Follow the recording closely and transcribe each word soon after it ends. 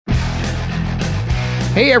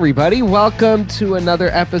Hey everybody, welcome to another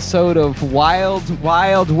episode of Wild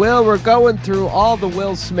Wild Will. We're going through all the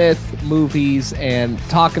Will Smith movies and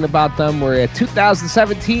talking about them. We're at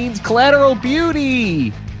 2017's Collateral Beauty.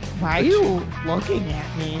 Why are you looking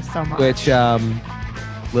at me so much? Which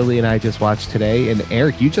Lily and I just watched today. And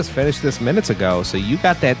Eric, you just finished this minutes ago, so you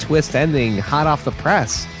got that twist ending hot off the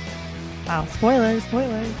press. Wow, spoilers.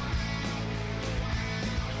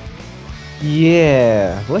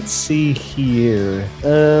 Yeah, let's see here.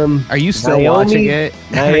 Are you still watching it?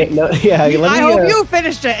 I hope you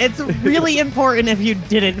finished it. It's really important if you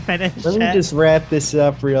didn't finish it. Let me just wrap this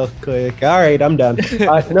up real quick. All right, I'm done.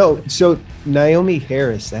 So Naomi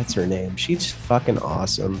Harris, that's her name. She's fucking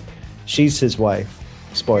awesome. She's his wife.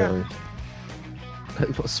 Spoilers.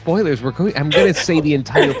 Yeah. Spoilers. I'm going to say the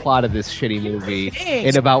entire plot of this shitty movie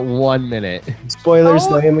in about 1 minute. Spoilers.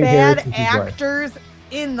 Naomi Harris. Harris. Bad actors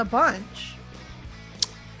in the bunch.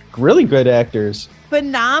 Really good actors.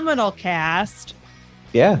 Phenomenal cast.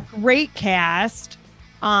 Yeah. Great cast.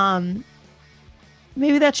 Maybe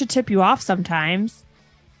that should tip you off sometimes.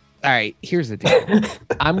 All right, here's the deal.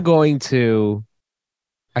 I want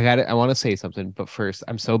to say something, but first,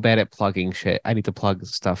 I'm so bad at plugging shit. I need to plug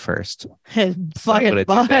stuff first. Fucking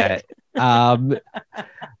butt. On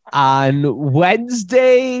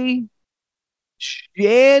Wednesday,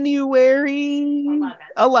 January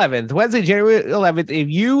 11th. Wednesday, January 11th. If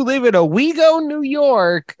you live in Owego, New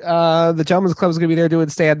York, the Gentlemen's Club is going to be there doing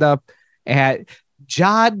stand-up at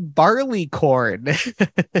John Barleycorn. I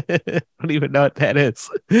don't even know what that is.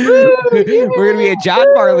 We're going to be at John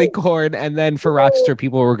Barleycorn, and then for Rochester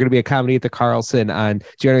people, we're going to be at Comedy at the Carlson on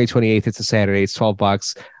January 28th. It's a Saturday. It's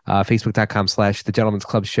 $12. Facebook.com/The Gentlemen's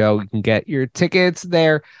Club Show. You can get your tickets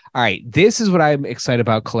there. All right, this is what I'm excited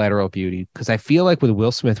about Collateral Beauty, because I feel like with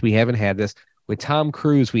Will Smith, we haven't had this. With Tom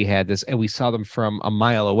Cruise, we had this, and we saw them from a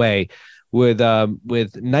mile away. With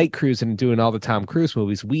Night Cruise and doing all the Tom Cruise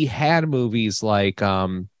movies, we had movies like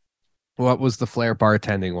what was the Flair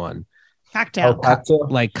bartending one? Cocktail. Cocktail.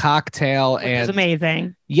 Cocktail, and it was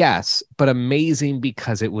amazing. Yes, but amazing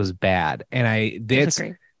because it was bad.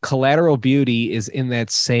 And Collateral Beauty is in that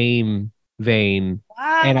same vein.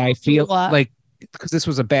 Wow. And I feel like, because this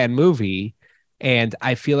was a bad movie, and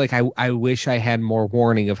I feel like I wish I had more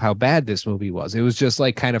warning of how bad this movie was. It was just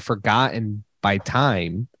like kind of forgotten by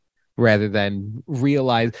time rather than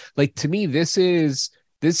realize. Like, to me, this is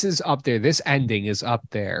up there. This ending is up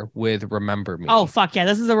there with Remember Me. Oh, fuck yeah.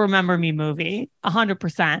 This is a Remember Me movie.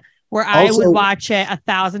 100%. Where I would watch it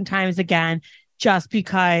 1,000 times again just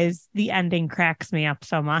because the ending cracks me up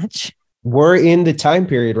so much. We're in the time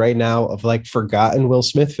period right now of like forgotten Will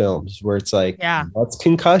Smith films where it's like, what's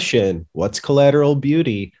Concussion? What's Collateral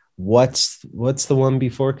Beauty? What's the one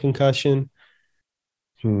before Concussion?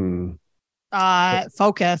 Focus.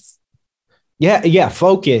 Yeah,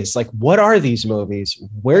 Focus. Like, what are these movies?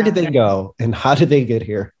 Where did they go? And how did they get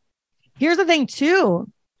here? Here's the thing,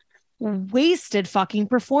 too. Wasted fucking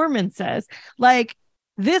performances. Like,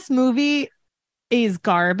 this movie is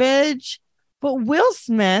garbage, but Will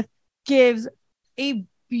Smith gives a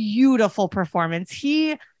beautiful performance.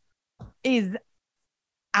 He is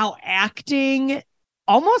out acting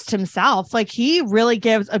almost himself. Like, he really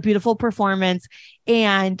gives a beautiful performance,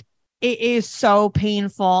 and it is so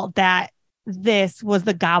painful that this was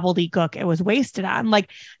the gobbledygook it was wasted on. Like,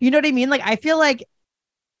 you know what I mean? Like, I feel like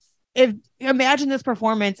imagine this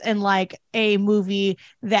performance in like a movie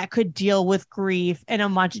that could deal with grief in a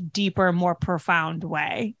much deeper, more profound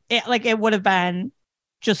way. It would have been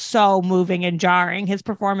just so moving and jarring. His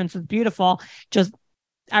performance was beautiful. Just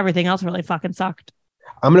everything else really fucking sucked.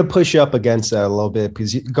 I'm going to push up against that a little bit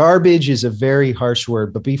because garbage is a very harsh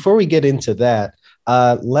word. But before we get into that,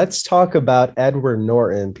 let's talk about Edward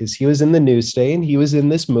Norton, because he was in the Newsstand. He was in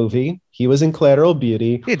this movie. He was in Collateral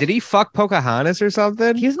Beauty. Yeah, did he fuck Pocahontas or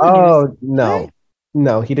something?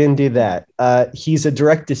 No, he didn't do that. He's a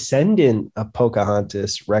direct descendant of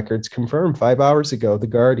Pocahontas. Records confirmed 5 hours ago, The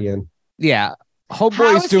Guardian. Yeah.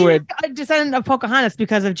 Homeboy's doing a descendant of Pocahontas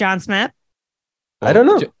because of John Smith. I don't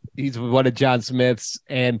know. He's one of John Smith's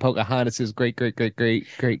and Pocahontas's great. But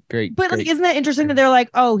like, isn't that interesting that they're like,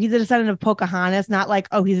 oh, he's a descendant of Pocahontas, not like,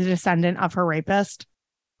 oh, he's a descendant of her rapist?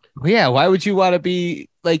 Well, yeah. Why would you want to be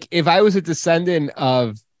like, if I was a descendant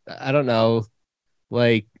of, I don't know,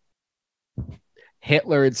 like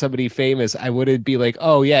Hitler and somebody famous, I wouldn't be like,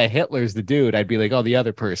 oh yeah, Hitler's the dude. I'd be like, oh, the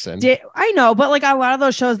other person. I know, but like a lot of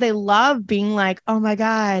those shows, they love being like, oh my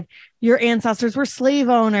God, your ancestors were slave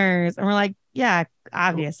owners. And we're like, yeah,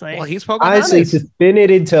 obviously. Well, he's Pocahontas. Honestly, to spin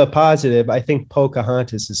it into a positive, I think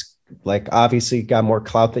Pocahontas is like obviously got more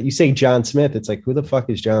clout. That you say John Smith, it's like, who the fuck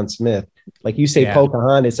is John Smith? Like you say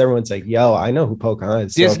Pocahontas, everyone's like, yo, I know who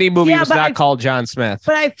Pocahontas is. Disney movie was not called John Smith.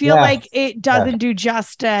 But I feel like it doesn't do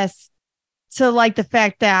justice to like the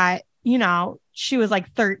fact that, you know, she was like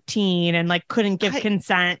 13 and like couldn't give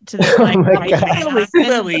consent to this like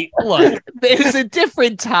Lily, look, there's a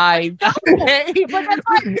different time. Okay? But that's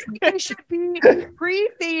why they should be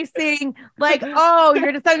prefacing like, oh,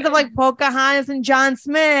 you're descendants of like Pocahontas and John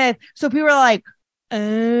Smith. So people are like,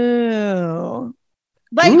 oh.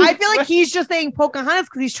 Like, I feel like he's just saying Pocahontas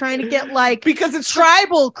because he's trying to get like because it's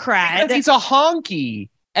tribal cred. Because he's a honky.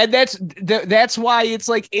 And that's why it's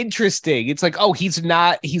like interesting. It's like, oh, he's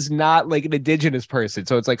not like an indigenous person.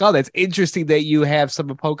 So it's like, oh, that's interesting that you have some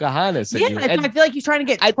of Pocahontas. Yeah, I feel like he's trying to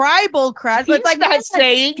get tribal cred. But it's like not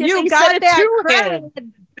saying you got that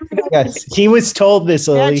cred. Yes, he was told this.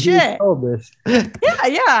 Lily. He was told this.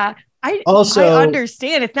 Yeah. I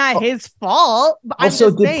understand it's not his fault. But I'm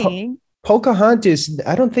just saying. Pocahontas,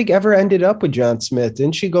 I don't think ever ended up with John Smith.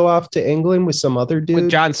 Didn't she go off to England with some other dude? With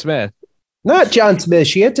John Smith. Not John Smith.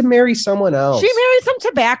 She had to marry someone else. She married some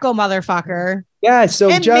tobacco motherfucker. Yeah, so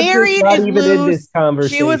and John married Smith's not even loose. in this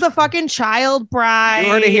conversation. She was a fucking child bride.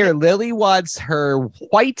 You heard it here. Lily wants her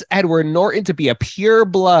white Edward Norton to be a pure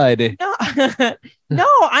blood. No,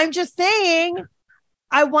 I'm just saying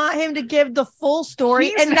I want him to give the full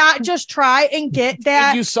story and not just try and get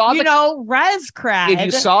that, res cred. If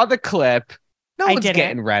you saw the clip, no one's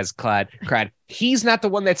getting res cred. He's not the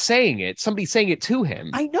one that's saying it. Somebody's saying it to him.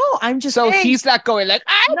 I know. I'm just saying. So he's not going like,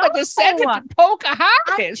 I'm a descendant of Pocahontas.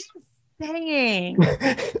 I'm just saying.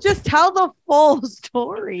 Just tell the full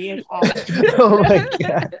story. Oh my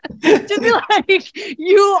God. Just be like,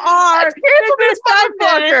 you are the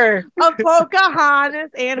descendant of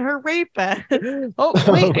Pocahontas and her rapist. Oh,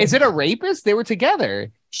 wait, is it a rapist? They were together.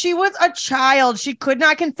 She was a child. She could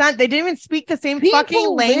not consent. They didn't even speak the same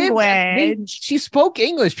fucking language. She spoke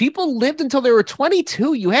English. People lived until they were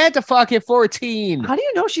 22. You had to fuck at 14. How do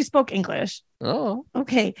you know she spoke English? Oh,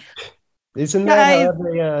 okay. Isn't that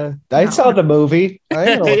how they, I saw the movie.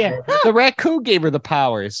 I know. The raccoon gave her the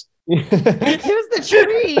powers. Who's the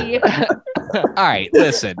tree? All right,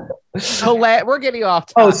 listen. We're getting off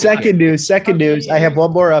topic. Oh, second news. I have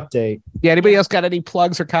one more update. Yeah, anybody else got any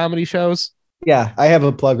plugs or comedy shows? Yeah, I have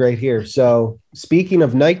a plug right here. So speaking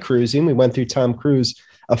of night cruising, we went through Tom Cruise.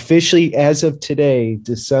 Officially, as of today,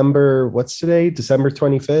 what's today? December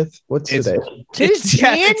 25th? What's today? It's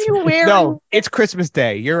January. No, it's Christmas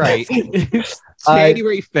Day. You're right.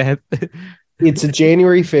 January 5th. It's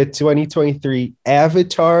January 5th, 2023.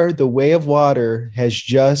 Avatar, The Way of Water has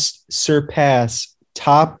just surpassed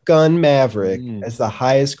Top Gun Maverick as the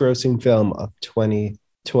highest grossing film of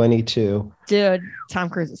 2022. Dude, Tom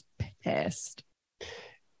Cruise is pissed.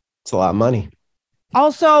 It's a lot of money.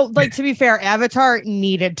 Also, like, to be fair, Avatar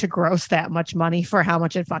needed to gross that much money for how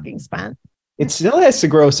much it fucking spent. It still has to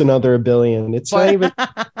gross another $1 billion. It's not even.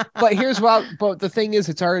 But but the thing is,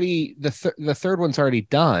 it's already the third one's already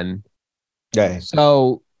done. Okay.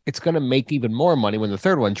 So it's going to make even more money when the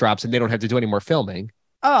third one drops and they don't have to do any more filming.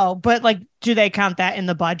 Oh, but like, do they count that in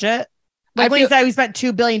the budget? Like when you said we spent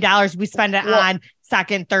 $2 billion, we spend it on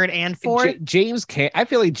second, third, and fourth. I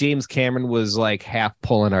feel like James Cameron was like half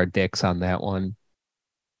pulling our dicks on that one.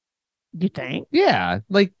 You think? Yeah,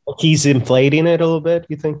 like he's inflating it a little bit.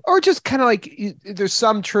 You think, or just kind of like there's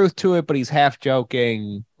some truth to it, but he's half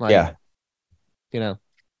joking. Like, yeah, you know.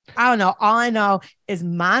 I don't know. All I know is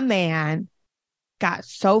my man got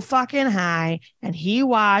so fucking high, and he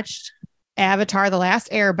watched Avatar: The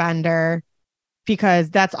Last Airbender because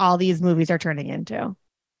that's all these movies are turning into.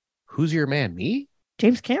 Who's your man? Me?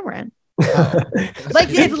 James Cameron. Like,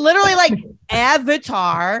 it's literally like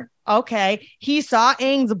Avatar. Okay. He saw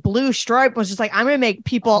Aang's blue stripe, was just like, I'm going to make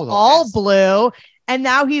people all blue. And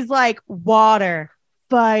now he's like, water,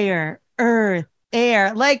 fire, earth,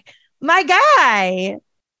 air. Like, my guy.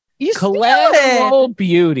 You Collateral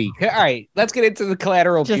Beauty. All right, let's get into the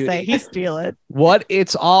Collateral Beauty. Just say he steal it. What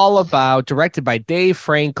it's all about, directed by Dave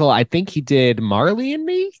Frankel. I think he did Marley and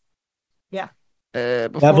Me. Yeah.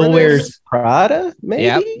 Devil Wears Prada, maybe.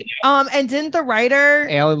 Yep. And didn't the writer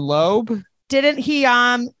Alan Loeb? Didn't he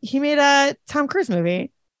made a Tom Cruise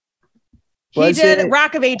movie? He did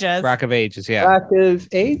Rock of Ages. Rock of Ages, yeah. Rock of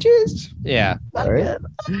Ages? Yeah. All right.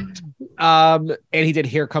 And he did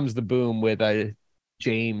Here Comes the Boom with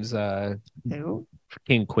James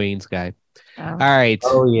King Queens guy. Oh. All right.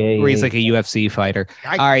 Oh yeah. Where he's like a UFC fighter.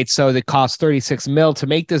 All right, so it cost 36 mil to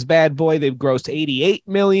make this bad boy. They've grossed 88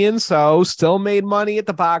 million, so still made money at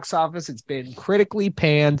the box office. It's been critically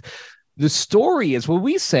panned. The story is what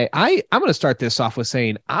we say. I'm going to start this off with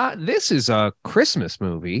saying this is a Christmas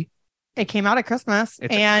movie. It came out at Christmas,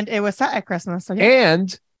 and it was set at Christmas. So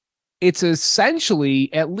And it's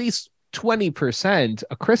essentially at least 20%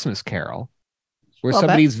 a Christmas Carol, where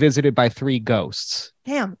somebody's visited by 3 ghosts.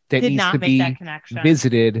 Damn, that did needs not to make be that connection.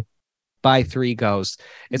 visited by 3 ghosts.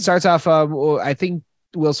 It starts off. I think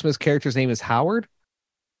Will Smith's character's name is Howard.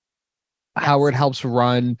 Yes. Howard helps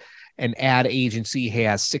run an ad agency. He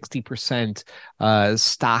has 60%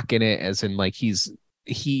 stock in it, as in like he's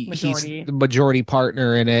the majority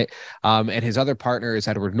partner in it. And his other partner is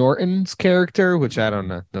Edward Norton's character, which I don't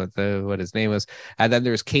know what his name is. And then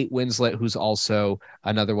there's Kate Winslet, who's also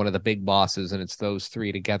another one of the big bosses, and it's those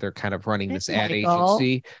 3 together kind of running this ad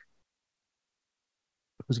agency.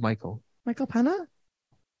 Who's Michael? Michael Pena?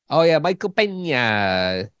 Oh yeah, Michael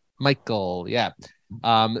Pena. Michael, yeah.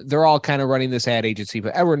 They're all kind of running this ad agency,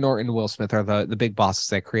 but Edward Norton and Will Smith are the big bosses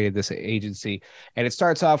that created this agency. And it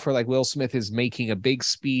starts off where like Will Smith is making a big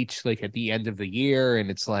speech like at the end of the year,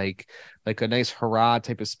 and it's like a nice hurrah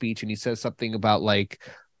type of speech, and he says something about like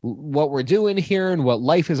what we're doing here and what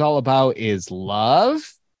life is all about is love,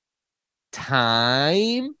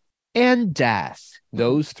 time, and death.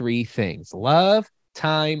 Those 3 things: love,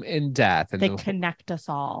 time, and death. And they connect us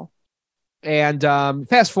all. And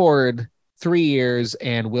fast forward 3 years,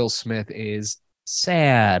 and Will Smith is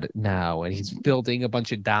sad now, and he's building a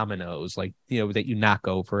bunch of dominoes, like, that you knock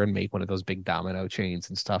over and make one of those big domino chains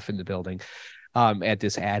and stuff in the building at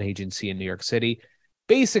this ad agency in New York City.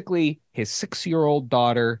 Basically, his 6-year-old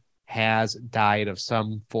daughter has died of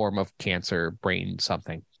some form of cancer, brain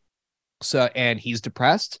something. So, and he's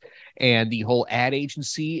depressed, and the whole ad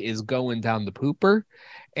agency is going down the pooper.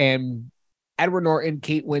 And Edward Norton,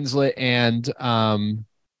 Kate Winslet, and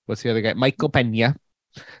what's the other guy? Michael Pena.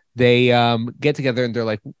 They get together and they're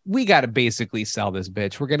like, we got to basically sell this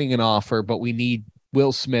bitch. We're getting an offer, but we need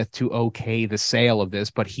Will Smith to okay the sale of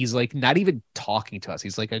this. But he's like not even talking to us.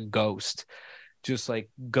 He's like a ghost, just like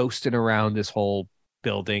ghosting around this whole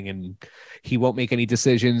building, and he won't make any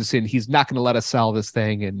decisions, and he's not going to let us sell this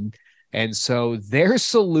thing. And so their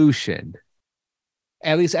solution,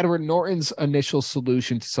 at least Edward Norton's initial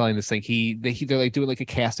solution to selling this thing, they're like doing like a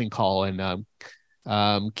casting call, and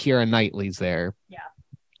Keira Knightley's there. Yeah.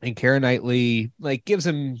 And Keira Knightley like gives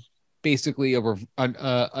him basically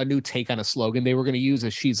a new take on a slogan they were going to use,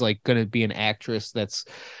 as she's like going to be an actress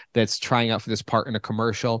that's trying out for this part in a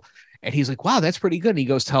commercial. And he's like, wow, that's pretty good. And he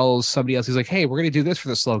goes tells somebody else, he's like, hey, we're going to do this for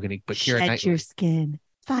the slogan. But Keira Knightley, shed your skin,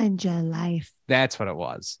 find your life. That's what it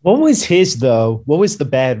was. What was his though? What was the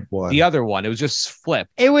bad one? The other one, it was just flip.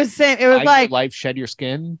 It was like your life, shed your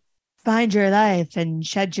skin. Find your life and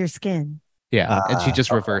shed your skin. Yeah, and she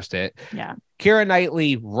just reversed it. Yeah. Keira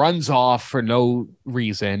Knightley runs off for no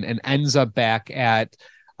reason and ends up back at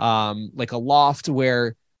like a loft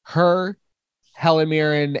where her, Helen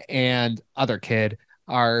Mirren, and other kid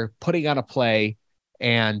are putting on a play,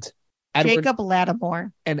 and Jacob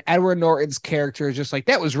Lattimore and Edward Norton's character is just like,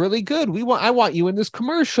 that was really good. I want you in this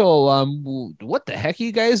commercial. What the heck are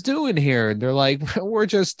you guys doing here? And they're like, we're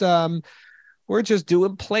just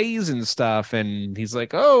doing plays and stuff. And he's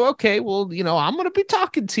like, oh, okay, well, I'm going to be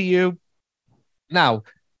talking to you. Now,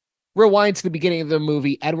 rewind to the beginning of the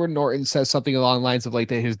movie. Edward Norton says something along the lines of like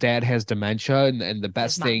that his dad has dementia, and the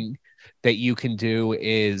best thing that you can do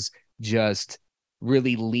is just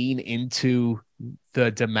really lean into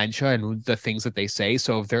the dementia and the things that they say.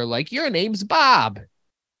 So if they're like, your name's Bob,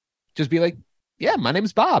 just be like, yeah, my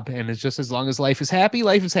name's Bob. And it's just, as long as life is happy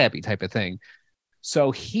type of thing.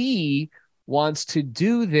 So he wants to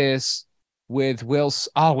do this with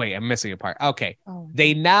oh wait, I'm missing a part. Okay.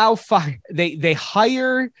 They now they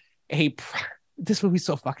hire this movie's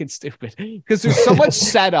so fucking stupid because there's so much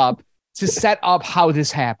setup to set up how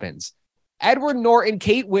this happens. Edward Norton,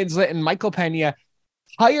 Kate Winslet, and Michael Pena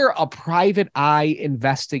hire a private eye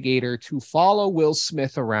investigator to follow Will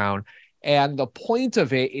Smith around. And the point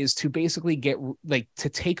of it is to basically to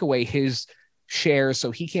take away his shares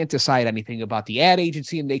so he can't decide anything about the ad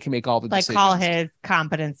agency, and they can make all the decisions. Call his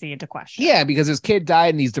competency into question. Yeah, because his kid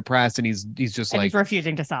died and he's depressed, and he's just he's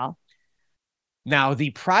refusing to sell. Now,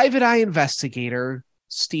 the private eye investigator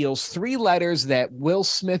steals 3 letters that Will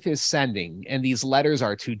Smith is sending, and these letters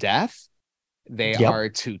are to death, they are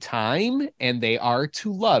to time, and they are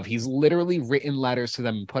to love. He's literally written letters to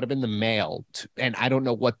them and put them in the mail, and I don't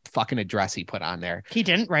know what fucking address he put on there. He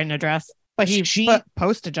didn't write an address, but he put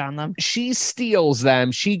postage on them. She steals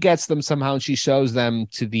them. She gets them somehow, and she shows them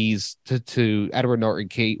to to Edward Norton,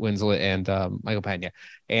 Kate Winslet, and Michael Pena.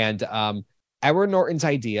 And Edward Norton's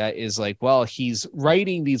idea is like, well, he's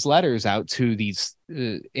writing these letters out to these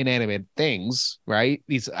inanimate things, right?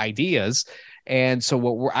 These ideas. And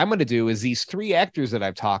so I'm going to do is these three actors that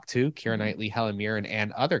I've talked to, Keira Knightley, Helen Mirren,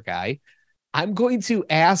 and other guy, I'm going to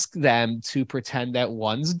ask them to pretend that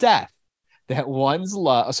one's death, that one's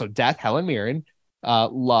love. So death, Helen Mirren,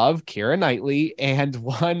 love, Keira Knightley, and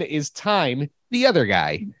one is time, the other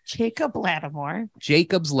guy. Jacob Lattimore.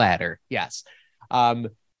 Jacob's Ladder. Yes. And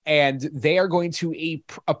they are going to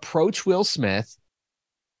approach Will Smith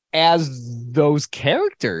as those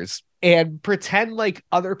characters and pretend like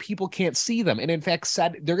other people can't see them. And in fact,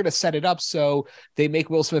 they're going to set it up so they make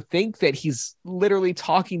Will Smith think that he's literally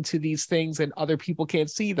talking to these things and other people can't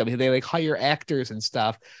see them. They like hire actors and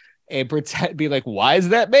stuff and be like, why is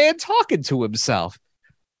that man talking to himself?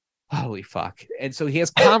 Holy fuck. And so he has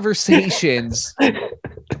conversations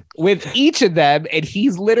with each of them, and he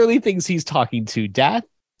literally thinks he's talking to death,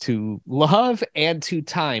 to love, and to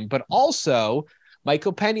time. But also,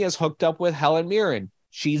 Michael Pena is hooked up with Helen Mirren.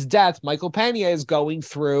 She's death. Michael Pena is going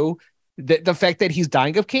through the fact that he's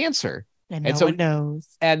dying of cancer. And no one knows.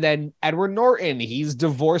 And then Edward Norton, he's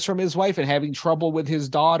divorced from his wife and having trouble with his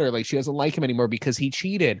daughter. Like, she doesn't like him anymore because he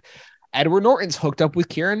cheated. Edward Norton's hooked up with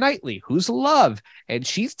Keira Knightley, who's love. And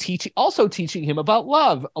she's also teaching him about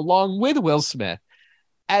love along with Will Smith.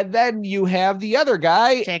 And then you have the other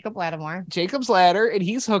guy, Jacob's Ladder, and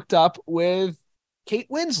he's hooked up with Kate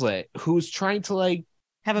Winslet, who's trying to like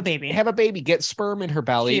have a baby, get sperm in her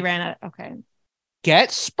belly. She ran out. Okay.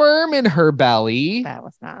 Get sperm in her belly. That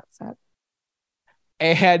was not said.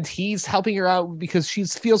 And he's helping her out because she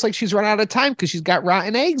feels like she's run out of time because she's got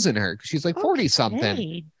rotten eggs in her. She's like 40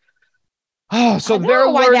 something. Oh, so they're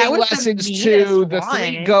learning lessons too. The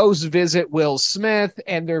three ghosts visit Will Smith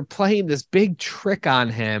and they're playing this big trick on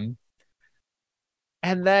him.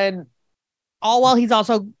 And then all while he's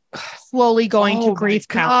also slowly going to grief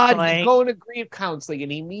counseling. He's going to grief counseling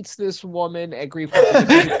and he meets this woman at grief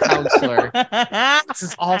counselor. This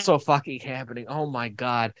is also fucking happening. Oh my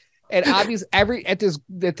God. And obviously at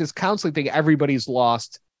this counseling thing, everybody's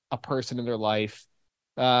lost a person in their life.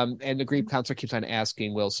 And the grief counselor keeps on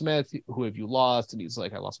asking Will Smith, who have you lost? And he's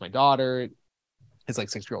like, I lost my daughter, his like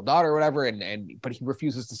 6-year-old daughter or whatever. But he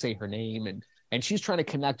refuses to say her name. And she's trying to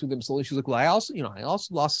connect with him slowly. She's like, well, I also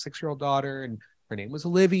lost a 6-year-old daughter and her name was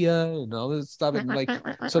Olivia and all this stuff. And like,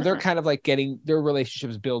 so they're kind of like getting their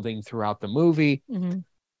relationships building throughout the movie. Mm-hmm.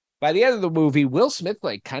 By the end of the movie, Will Smith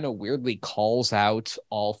like kind of weirdly calls out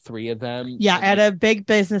all three of them. Yeah. At a big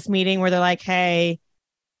business meeting where they're like, hey,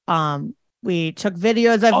 we took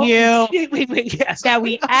videos of yes. that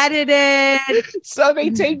we edited. So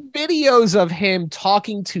they take videos of him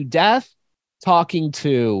talking to death, talking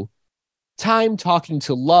to time, talking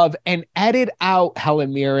to love, and edit out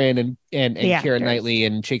Helen Mirren and Keira Knightley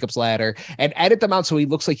and Jacob's Ladder and edit them out so he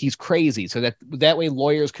looks like he's crazy. So that way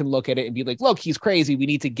lawyers can look at it and be like, look, he's crazy. We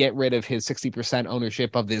need to get rid of his 60%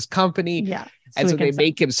 ownership of this company. Yeah. And so they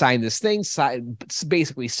make him sign this thing,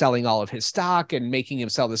 basically selling all of his stock and making him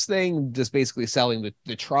sell this thing, just basically selling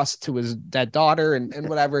the trust to his dead daughter and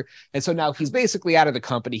whatever. And so now he's basically out of the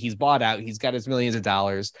company. He's bought out. He's got his millions of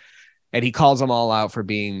dollars. And he calls them all out for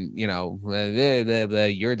being,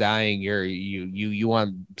 you're dying. You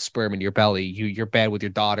want sperm in your belly. You're bad with your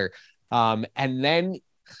daughter. And then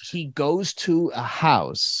he goes to a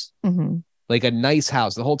house, like a nice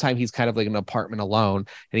house. The whole time he's kind of like an apartment alone.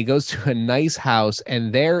 And he goes to a nice house,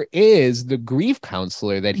 and there is the grief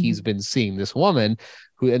counselor that he's been seeing, this woman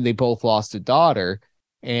and they both lost a daughter.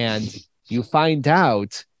 And you find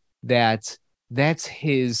out that that's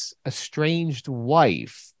his estranged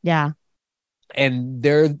wife. Yeah. And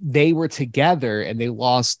they were together and they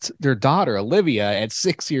lost their daughter, Olivia, at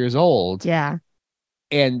 6 years old. Yeah.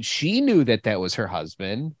 And she knew that was her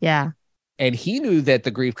husband. Yeah. And he knew that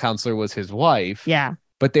the grief counselor was his wife. Yeah.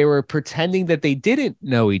 But they were pretending that they didn't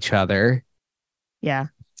know each other. Yeah.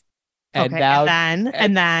 And okay. now,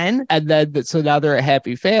 so now they're a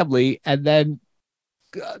happy family. And then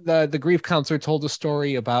the grief counselor told a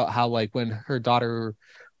story about how, like, when her daughter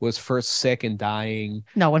was first sick and dying.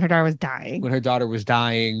 No, when her daughter was dying. When her daughter was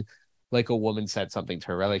dying, like a woman said something to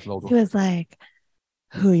her, right? Like, he was like,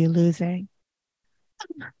 "Who are you losing?"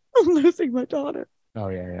 I'm losing my daughter. Oh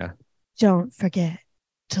yeah. Don't forget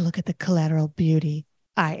to look at the collateral beauty.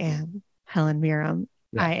 I am Helen Mirren.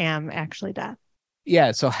 Yeah. I am actually death.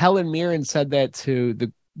 Yeah. So Helen Mirren said that to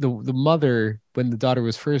the mother when the daughter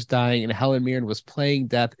was first dying, and Helen Mirren was playing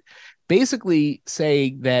death, basically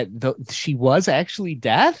saying that she was actually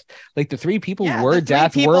death. Like the three people were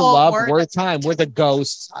death, were love, were time, were the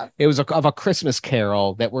ghosts. It was of a Christmas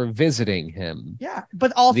Carol that were visiting him. Yeah,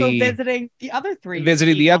 but also visiting the other three.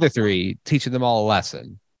 Visiting the other three, teaching them all a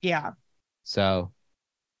lesson. Yeah. So.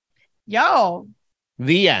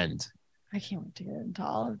 The end. I can't wait to get into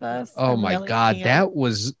all of this. Oh my God, that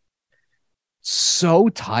was so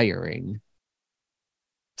tiring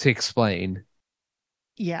to explain.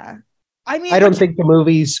 Yeah. I mean, I don't think the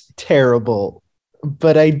movie's terrible,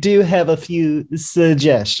 but I do have a few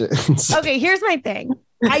suggestions. Okay, here's my thing.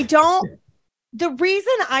 The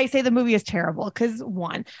reason I say the movie is terrible, because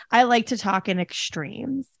one, I like to talk in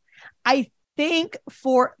extremes. I think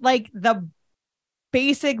for like the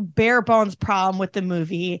basic bare bones problem with the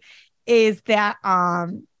movie is that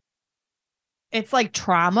it's like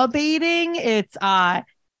trauma baiting. It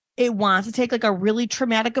wants to take like a really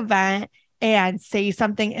traumatic event and say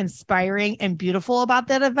something inspiring and beautiful about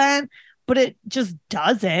that event, but it just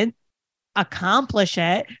doesn't accomplish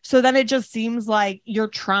it. So then it just seems like you're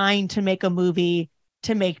trying to make a movie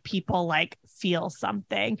to make people like feel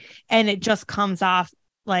something, and it just comes off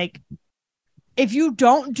like, if you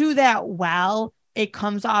don't do that well, it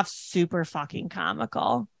comes off super fucking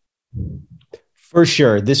comical. For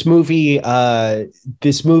sure. This movie's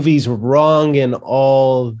wrong in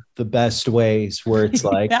all the best ways, where it's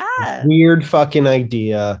like weird fucking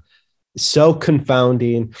idea, so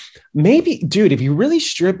confounding. Maybe, dude, if you really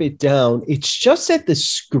strip it down, it's just that the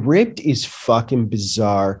script is fucking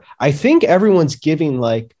bizarre. I think everyone's giving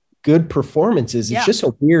like good performances. It's just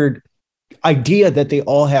a weird idea that they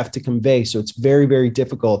all have to convey. So it's very, very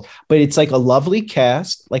difficult. But it's like a lovely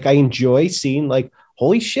cast. Like I enjoy seeing like,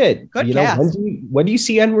 holy shit, good you cast. know, when do you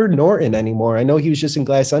see Edward Norton anymore? I know he was just in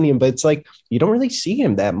Glass Onion, but it's like you don't really see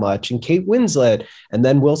him that much. And Kate Winslet, and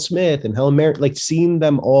then Will Smith and Helen Mirren, like seeing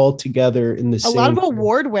them all together in the same. A lot of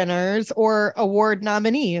award winners or award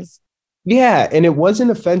nominees. Yeah, and it wasn't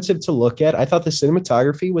offensive to look at. I thought the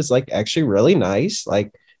cinematography was like actually really nice.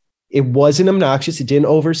 Like it wasn't obnoxious. It didn't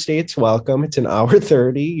overstay its welcome. It's an hour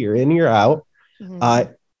 30. You're in, you're out.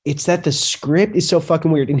 Mm-hmm. It's that the script is so fucking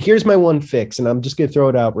weird. And here's my one fix, and I'm just going to throw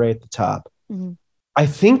it out right at the top. Mm-hmm. I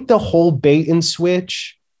think the whole bait and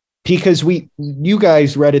switch, because you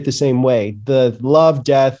guys read it the same way. The love,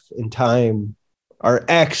 death, and time are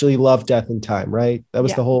actually love, death, and time, right? That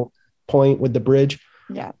was the whole point with the bridge.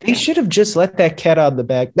 Yeah. They should have just let that cat out of the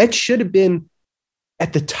bag. That should have been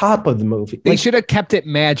at the top of the movie. They should have kept it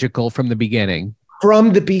magical from the beginning.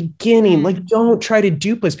 Like, don't try to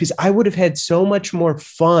dupe us, because I would have had so much more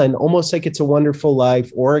fun, almost like It's a Wonderful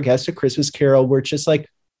Life or I guess A Christmas Carol, where it's just like,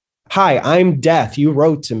 hi, I'm Death. You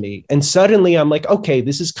wrote to me. And suddenly I'm like, okay,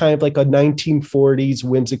 this is kind of like a 1940s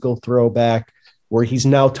whimsical throwback where he's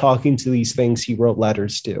now talking to these things he wrote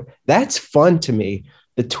letters to. That's fun to me.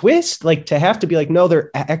 The twist, like to have to be like, no,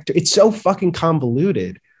 they're actor. It's so fucking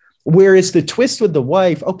convoluted. Whereas the twist with the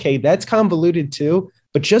wife, okay, that's convoluted too.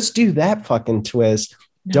 But just do that fucking twist.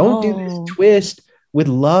 No. Don't do this twist with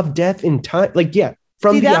love, death, and time. Like, yeah.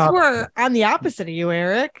 That's where I'm the opposite of you,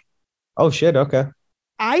 Eric. Oh, shit. Okay.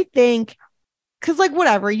 I think, because like,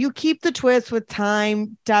 whatever, you keep the twist with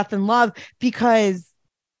time, death, and love, because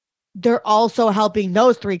they're also helping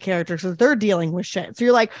those three characters because they're dealing with shit. So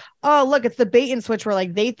you're like, oh, look, it's the bait and switch where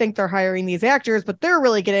like they think they're hiring these actors, but they're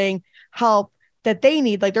really getting help that they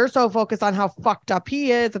need. Like they're so focused on how fucked up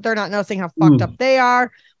he is that they're not noticing how fucked up they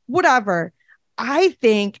are. Whatever. I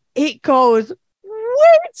think it goes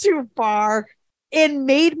way too far and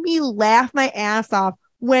made me laugh my ass off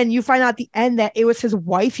when you find out at the end that it was his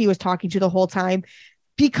wife he was talking to the whole time,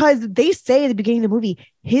 because they say at the beginning of the movie,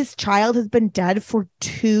 his child has been dead for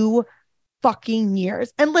 2 fucking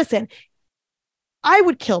years. And listen, I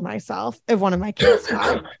would kill myself if one of my kids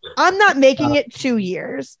died. I'm not making it 2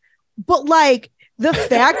 years. But like the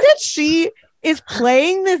fact that she is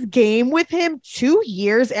playing this game with him 2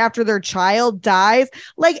 years after their child dies,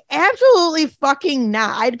 like absolutely fucking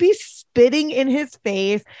not. I'd be spitting in his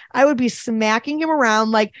face. I would be smacking him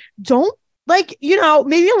around. Like, don't, like, you know,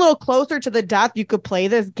 maybe a little closer to the death you could play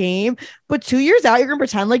this game, but 2 years out, you're gonna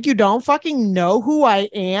pretend like you don't fucking know who I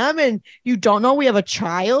am and you don't know we have a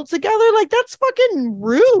child together. Like, that's fucking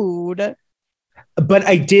rude. But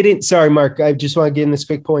I didn't, sorry, Mark, I just want to get in this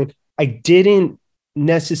quick point. I didn't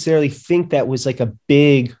necessarily think that was like a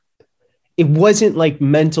big, it wasn't like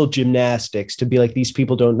mental gymnastics to be like, these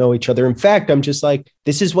people don't know each other. In fact, I'm just like,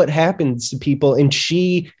 this is what happens to people. And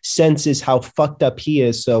she senses how fucked up he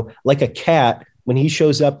is. So like a cat, when he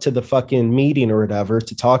shows up to the fucking meeting or whatever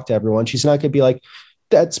to talk to everyone, she's not going to be like,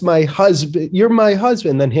 that's my husband. You're my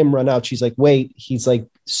husband. And then him run out. She's like, wait, he's like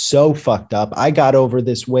so fucked up. I got over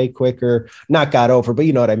this way quicker. Not got over, but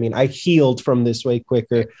you know what I mean? I healed from this way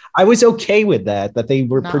quicker. I was okay with that they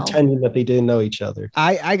were pretending that they didn't know each other.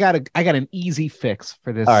 I got an easy fix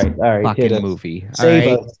for this all right, fucking movie.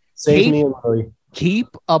 Save us. Save me and Lori. Keep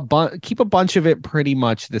a bunch of it pretty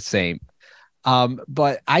much the same.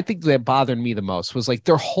 But I think that bothered me the most was like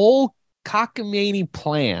their whole cockamamie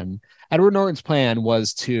plan. Edward Norton's plan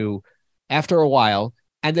was to, after a while,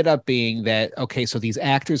 ended up being that, okay, so these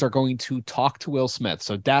actors are going to talk to Will Smith.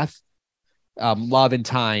 So Death, Love, and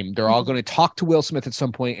Time, they're all going to talk to Will Smith at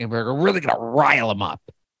some point, and we're really going to rile him up.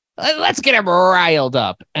 Let's get him riled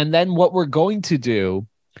up. And then what we're going to do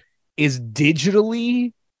is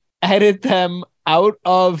digitally edit them out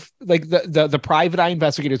of, like, the private eye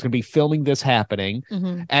investigator is going to be filming this happening,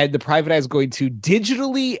 and the private eye is going to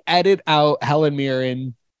digitally edit out Helen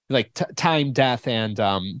Mirren, like Time, Death, and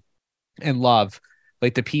Love,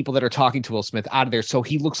 like the people that are talking to Will Smith, out of there, so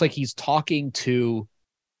he looks like he's talking to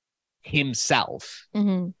himself,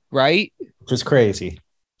 right? Which is crazy.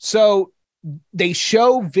 So they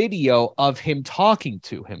show video of him talking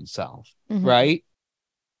to himself, right?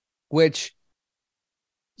 Which,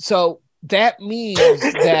 so that means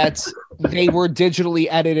that they were digitally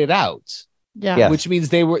edited out. Yeah. Which means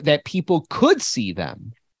that people could see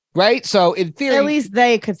them, right? So in theory, at least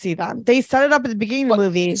they could see them. They set it up at the beginning of the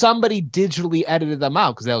movie. Somebody digitally edited them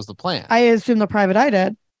out because that was the plan. I assume the private eye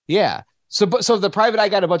did. Yeah. So the private eye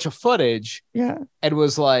got a bunch of footage. Yeah. And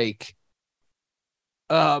was like,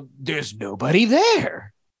 there's nobody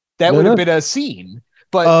there. That would have been a scene.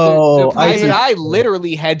 But the private eye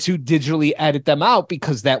literally had to digitally edit them out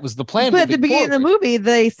because that was the plan. But at the beginning of the movie,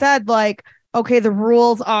 they said, like, okay, the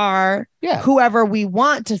rules are whoever we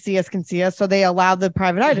want to see us can see us. So they allowed the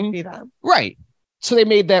private eye to see them. Right. So they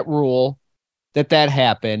made that rule that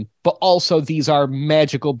happened. But also these are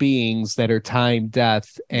magical beings that are Time,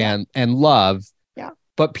 Death, and Love. Yeah.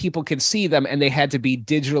 But people can see them, and they had to be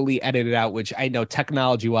digitally edited out, which I know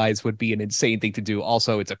technology wise would be an insane thing to do.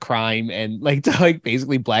 Also, it's a crime, and like to like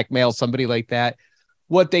basically blackmail somebody like that.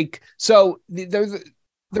 The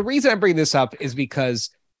reason I'm bringing this up is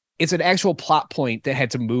because it's an actual plot point that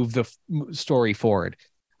had to move the story forward.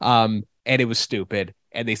 And it was stupid.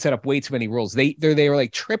 And they set up way too many rules. They were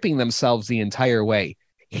like tripping themselves the entire way.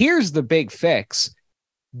 Here's the big fix.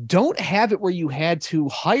 Don't have it where you had to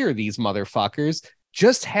hire these motherfuckers.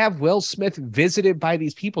 Just have Will Smith visited by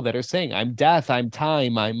these people that are saying, I'm Death, I'm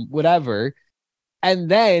Time, I'm whatever. And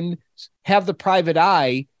then have the private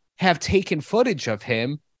eye have taken footage of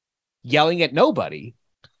him yelling at nobody.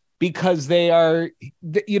 Because they are,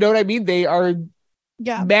 you know what I mean? They are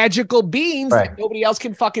magical beings that nobody else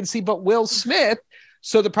can fucking see but Will Smith.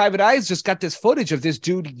 So the private eyes just got this footage of this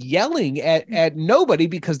dude yelling at nobody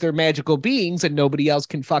because they're magical beings and nobody else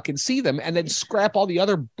can fucking see them, and then scrap all the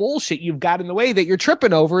other bullshit you've got in the way that you're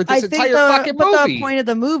tripping over this entire fucking movie. But the point of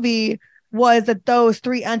the movie was that those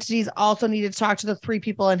three entities also needed to talk to the three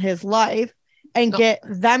people in his life and get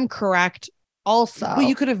them correct. Also, well,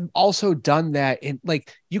 you could have also done that in,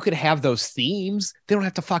 like, you could have those themes. They don't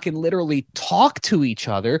have to fucking literally talk to each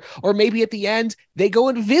other, or maybe at the end they go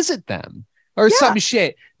and visit them or some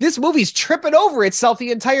shit. This movie's tripping over itself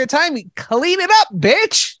the entire time. Clean it up,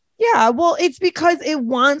 bitch. Yeah, well, it's because it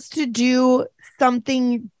wants to do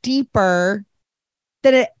something deeper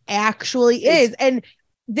than it actually is. And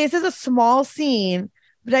this is a small scene,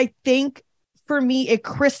 but I think for me it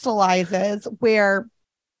crystallizes where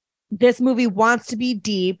this movie wants to be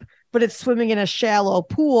deep, but it's swimming in a shallow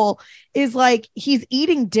pool. Is like he's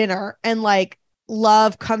eating dinner and like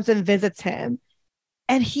Love comes and visits him,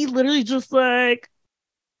 and he literally just like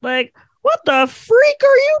what the freak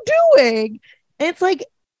are you doing? And it's like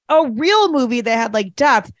a real movie that had like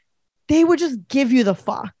depth. They would just give you the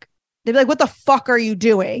fuck. They'd be like, what the fuck are you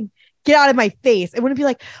doing? Get out of my face. It wouldn't be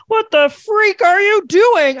like, what the freak are you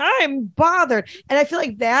doing? I'm bothered. And I feel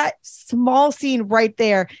like that small scene right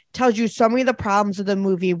there tells you so many of the problems of the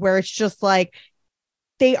movie, where it's just like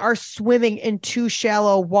they are swimming in too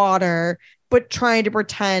shallow water, but trying to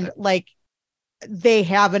pretend like they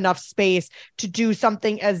have enough space to do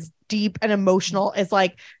something as deep and emotional as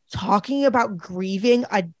like talking about grieving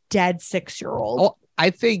a dead 6-year-old. Oh, I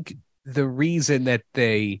think the reason that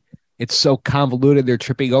it's so convoluted, they're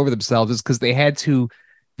tripping over themselves, is because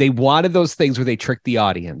they wanted those things where they tricked the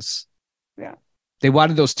audience. Yeah. They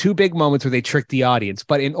wanted those two big moments where they tricked the audience.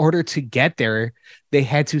 But in order to get there, they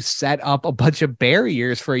had to set up a bunch of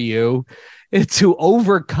barriers for you to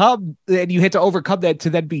overcome. And you had to overcome that to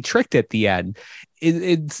then be tricked at the end.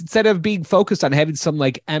 Instead of being focused on having some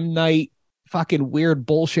like M. Night fucking weird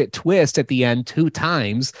bullshit twist at the end 2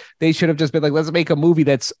 times, they should have just been like, let's make a movie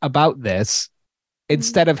that's about this,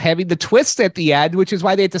 instead of having the twist at the end, which is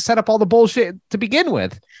why they had to set up all the bullshit to begin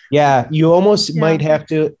with. Yeah, you almost might have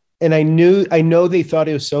to. And I know they thought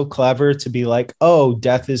it was so clever to be like, oh,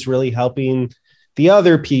 Death is really helping the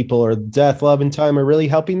other people, or Death, Love, and Time are really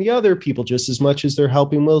helping the other people just as much as they're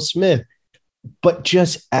helping Will Smith. but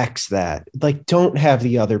just X that. Like, don't have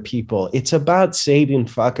the other people. It's about saving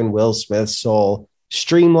fucking Will Smith's soul.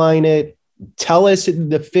 Streamline it. Tell us in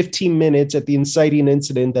the 15 minutes at the inciting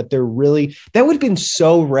incident that that would have been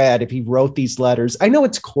so rad if he wrote these letters. I know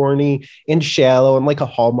it's corny and shallow and like a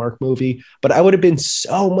Hallmark movie, but I would have been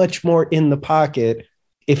so much more in the pocket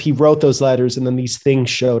if he wrote those letters and then these things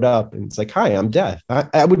showed up and it's like, hi, I'm Death.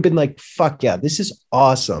 I would have been like, fuck yeah, this is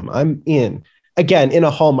awesome. I'm in. Again, in a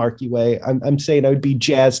Hallmarky way. I'm saying I would be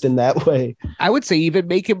jazzed in that way. I would say even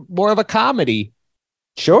make it more of a comedy.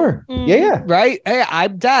 Sure. Yeah. Right. Hey,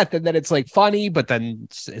 I'm Death. And then it's like funny, but then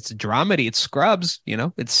it's a dramedy. It's Scrubs,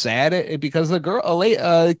 it's sad because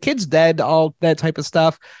the kid's dead, all that type of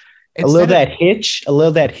stuff. A little that hitch.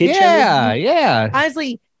 Yeah. Yeah.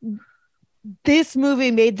 Honestly, this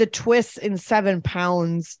movie made the twists in 7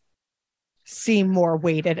 pounds seem more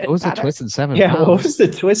weighted. What was the twist in 7 pounds? Yeah. What was the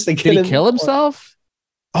twist? Did he kill himself?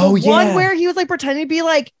 Oh, yeah. One where he was like pretending to be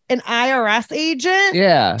like an IRS agent.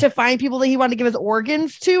 Yeah. To find people that he wanted to give his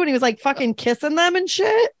organs to. And he was like fucking kissing them and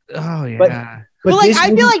shit. Oh, yeah. But like,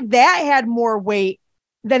 I feel like that had more weight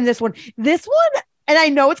than this one. This one, and I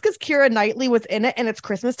know it's because Keira Knightley was in it and it's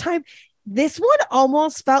Christmas time. This one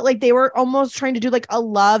almost felt like they were almost trying to do like a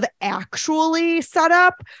Love Actually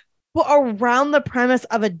setup, but around the premise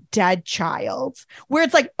of a dead child, where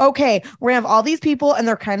it's like, okay, we're gonna have all these people and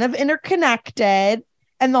they're kind of interconnected.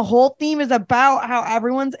 And the whole theme is about how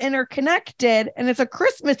everyone's interconnected and it's a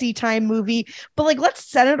Christmassy time movie, but like, let's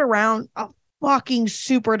set it around a fucking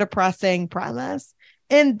super depressing premise.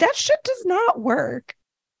 And that shit does not work.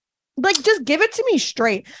 Like, just give it to me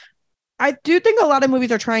straight. I do think a lot of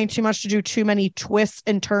movies are trying too much to do too many twists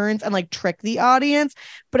and turns and like trick the audience.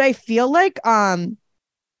 But I feel like,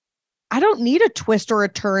 I don't need a twist or a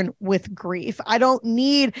turn with grief. I don't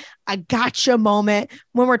need a gotcha moment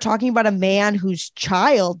when we're talking about a man whose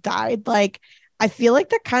child died. Like, I feel like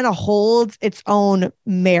that kind of holds its own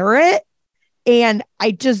merit. And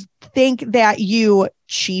I just think that you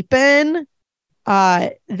cheapen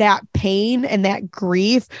that pain and that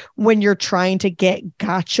grief when you're trying to get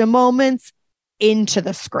gotcha moments into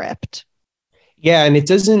the script. Yeah, and it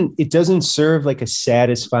doesn't serve like a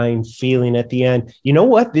satisfying feeling at the end. You know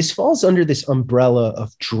what? This falls under this umbrella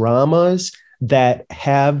of dramas that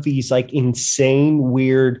have these like insane,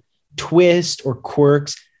 weird twists or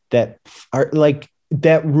quirks that are like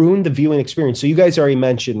that ruin the viewing experience. So you guys already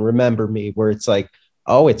mentioned Remember Me, where it's like,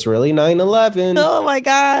 oh, it's really 9/11. Oh my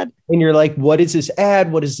God. And you're like, what is this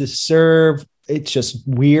ad? What does this serve? It's just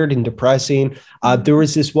weird and depressing. There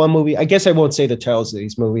was this one movie, I guess I won't say the titles of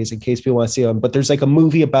these movies in case people want to see them, but there's like a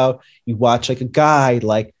movie about you watch like a guy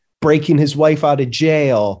like breaking his wife out of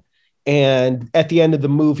jail. And at the end of the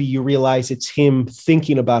movie, you realize it's him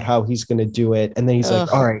thinking about how he's going to do it. And then he's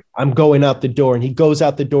like, all right, I'm going out the door. And he goes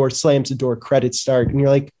out the door, slams the door, credits start. And you're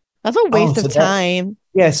like, that's a waste of time.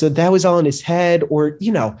 So that was all in his head. Or,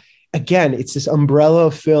 again, it's this umbrella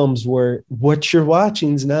of films where what you're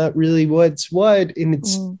watching is not really what's what. And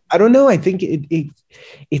it's, I don't know. I think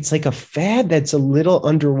it's like a fad that's a little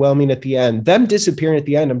underwhelming at the end. Them disappearing at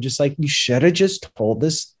the end, I'm just like, you should have just told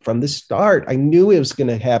us from the start. I knew it was going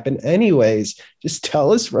to happen anyways. Just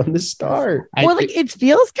tell us from the start. Well, like it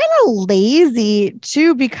feels kind of lazy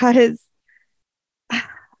too, because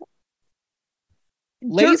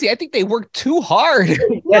lazy. I think they worked too hard.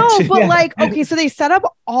 Like, okay, so they set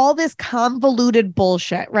up all this convoluted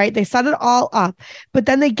bullshit, right? They set it all up, but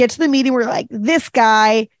then they get to the meeting where like, this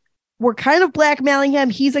guy, we're kind of blackmailing him.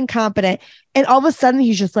 He's incompetent. And all of a sudden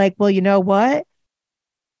he's just like, well, you know what?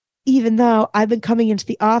 Even though I've been coming into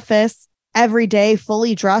the office every day,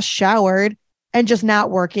 fully dressed, showered, and just not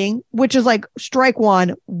working, which is like strike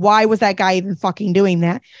one. Why was that guy even fucking doing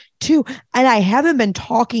that? 2, and I haven't been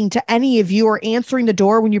talking to any of you or answering the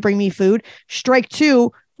door when you bring me food. Strike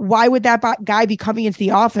 2. Why would that guy be coming into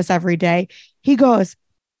the office every day? He goes,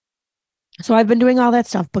 so I've been doing all that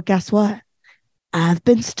stuff, but guess what? I've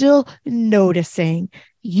been still noticing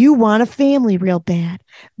you want a family real bad.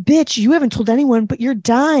 Bitch, you haven't told anyone, but you're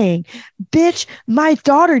dying. Bitch, my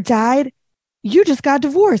daughter died. You just got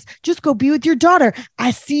divorced. Just go be with your daughter.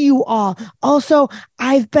 I see you all. Also,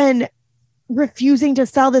 I've been refusing to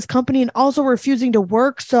sell this company and also refusing to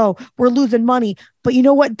work. So we're losing money. But you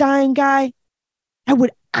know what, dying guy? I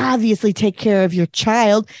would obviously take care of your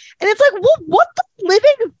child. And it's like, well, what the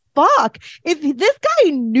living fuck? If this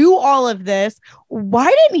guy knew all of this,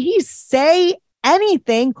 why didn't he say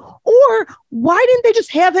anything? Or why didn't they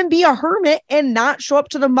just have him be a hermit and not show up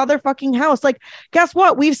to the motherfucking house? Like, guess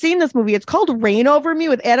what? We've seen this movie. It's called Rain Over Me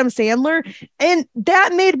with Adam Sandler. And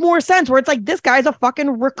that made more sense where it's like, this guy's a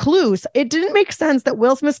fucking recluse. It didn't make sense that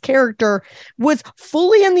Will Smith's character was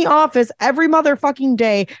fully in the office every motherfucking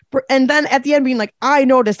day. And then at the end being like, I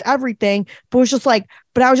noticed everything, but it was just like,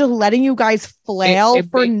 but I was just letting you guys flail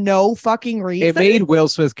for no fucking reason. It made Will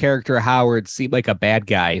Smith's character Howard seem like a bad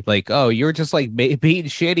guy. Like, oh, you're just like being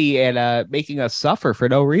shitty and making us suffer for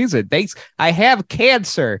no reason. Thanks. I have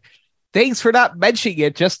cancer. Thanks for not mentioning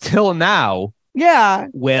it just till now. Yeah.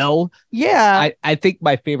 Will. Yeah. I think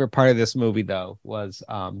my favorite part of this movie, though, was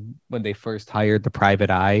when they first hired the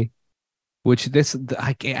private eye. Which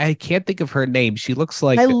I can't think of her name. She looks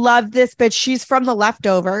like I love this bitch. She's from The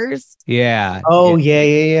Leftovers. Yeah. Oh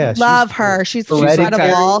yeah. Love her. She's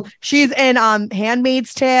incredible. She's in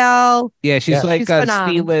Handmaid's Tale. Yeah, she's like she's a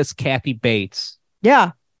phenomenal. C-list Kathy Bates.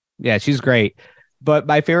 Yeah. Yeah, she's great. But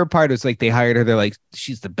my favorite part is like they hired her. They're like,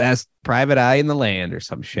 she's the best private eye in the land or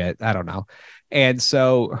some shit. I don't know. And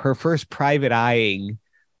so her first private eyeing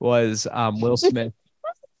was Will Smith.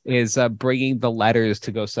 Is bringing the letters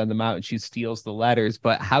to go send them out, and she steals the letters.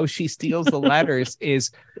 But how she steals the letters is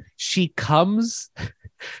she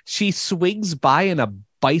swings by in a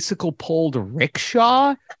bicycle pulled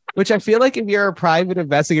rickshaw, which I feel like if you're a private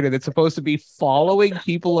investigator that's supposed to be following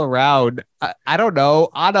people around, I don't know,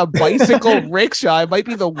 on a bicycle rickshaw, it might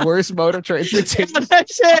be the worst mode of transportation.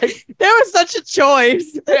 There was such a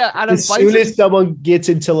choice. Yeah, on a as soon as someone gets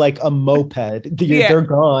into like a moped, they're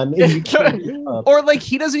gone. And you can't or like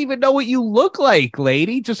he doesn't even know what you look like,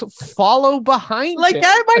 lady. Just follow behind. Like him.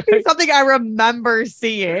 that might be something I remember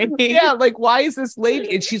seeing. Yeah, like why is this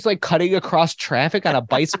lady? And she's like cutting across traffic on a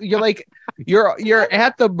bicycle. You're like, you're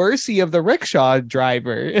at the mercy of the rickshaw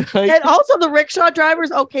driver. Like, and also the rickshaw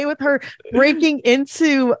driver's okay with her breaking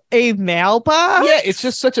into a mailbox. Yeah, it's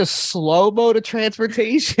just such a slow mode of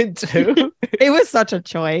transportation too. It was such a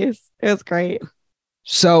choice. It was great.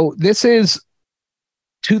 So this is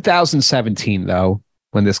 2017 though,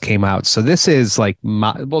 when this came out. So this is like,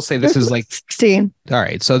 we'll say this is like 16. All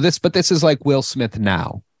right. So this is like Will Smith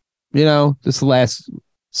now, this is the last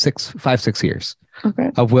 5-6 years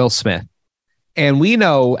of Will Smith. And we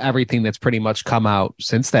know everything that's pretty much come out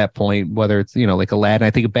since that point, whether it's, like Aladdin, I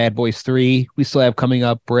think of Bad Boys 3, we still have coming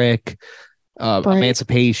up, Brick,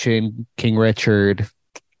 Emancipation, King Richard.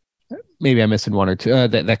 Maybe I'm missing one or two.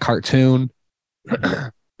 That cartoon.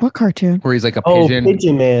 What cartoon? Where he's like a pigeon.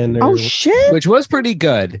 Pigeon Man. Oh, shit. Which was pretty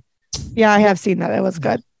good. Yeah, I have seen that. It was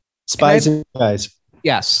good. Spies and Guys.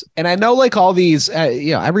 Yes. And I know like all these,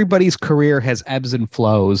 everybody's career has ebbs and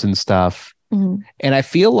flows and stuff. Mm-hmm. And I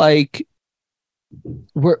feel like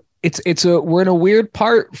we're in a weird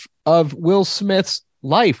part of Will Smith's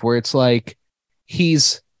life where it's like in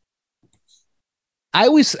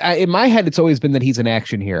my head, it's always been that he's an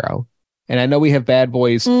action hero. And I know we have Bad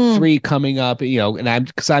Boys 3 coming up, and I'm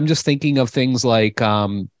just thinking of things like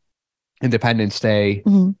Independence Day,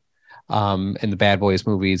 and the Bad Boys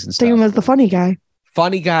movies and stuff. Same as the funny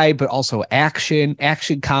guy, but also action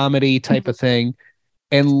comedy type of thing.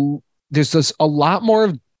 And there's just a lot more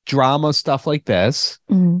of drama stuff like this.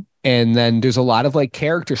 And then there's a lot of like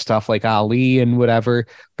character stuff like Ali and whatever.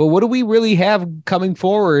 But what do we really have coming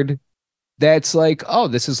forward that's like, oh,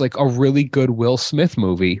 this is like a really good Will Smith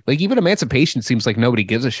movie? Like even Emancipation seems like nobody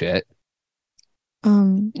gives a shit.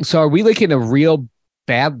 So are we like in a real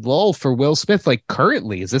bad lull for Will Smith? Like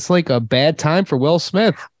currently, is this like a bad time for Will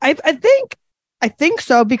Smith? I think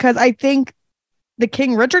so, because I think the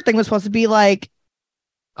King Richard thing was supposed to be like,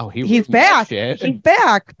 oh, he's back. He's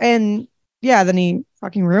back. And yeah, then he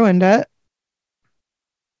fucking ruined it.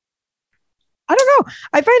 I don't know.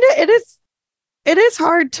 I find it is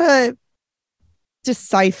hard to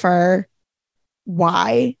decipher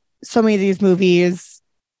why so many of these movies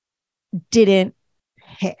didn't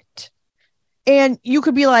hit. And you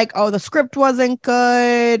could be like, oh, the script wasn't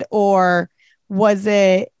good, or was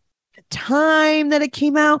it the time that it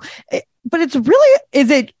came out? But it's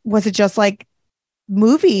really, was it just like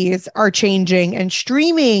movies are changing and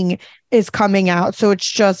streaming is coming out, so it's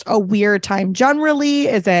just a weird time generally?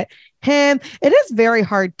 Is it him? It is very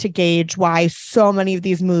hard to gauge why so many of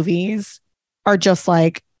these movies are just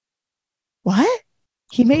like, what?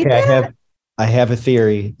 He made that? I have a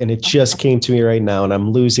theory, and it just came to me right now, and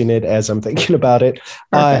I'm losing it as I'm thinking about it.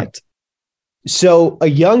 Perfect. So A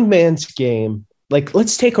Young Man's Game, like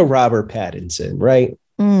let's take a Robert Pattinson, right?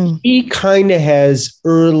 He kind of has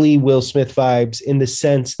early Will Smith vibes in the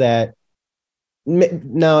sense that he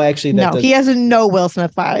has no Will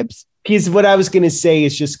Smith vibes. Because what I was going to say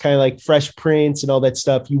is just kind of like Fresh Prince and all that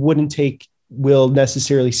stuff. You wouldn't take Will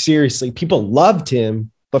necessarily seriously. People loved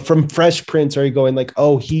him, but from Fresh Prince, are you going like,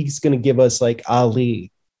 oh, he's going to give us like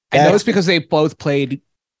Ali? I know it's because they both played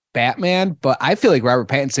Batman, but I feel like Robert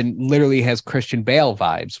Pattinson literally has Christian Bale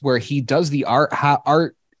vibes, where he does the art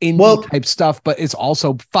indie type stuff, but it's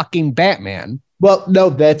also fucking Batman. Well, no,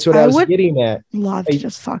 that's what I was getting at. Love to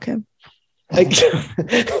just fuck him. That's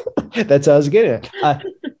what I was getting at.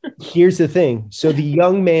 Here's the thing. So the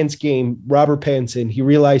young man's game, Robert Pattinson, he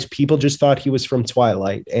realized people just thought he was from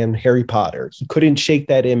Twilight and Harry Potter. He couldn't shake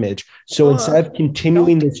that image. So instead of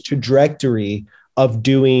continuing this trajectory of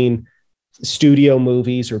doing studio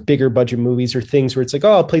movies or bigger budget movies or things where it's like,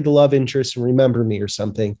 oh, I'll play the love interest and remember me or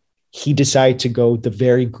something, he decided to go the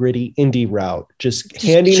very gritty indie route, just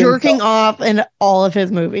jerking off in all of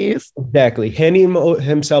his movies. Exactly. Handing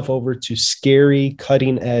himself over to scary,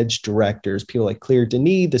 cutting edge directors, people like Claire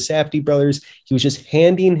Denis, the Safdie brothers. He was just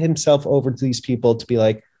handing himself over to these people to be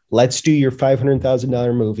like, let's do your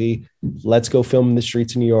 $500,000 movie. Let's go film in the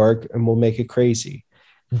streets of New York and we'll make it crazy.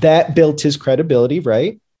 That built his credibility,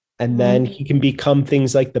 right? And then he can become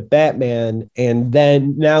things like the Batman. And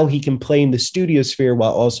then now he can play in the studio sphere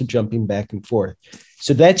while also jumping back and forth.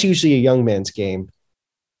 So that's usually a young man's game.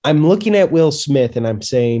 I'm looking at Will Smith and I'm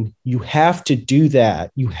saying, you have to do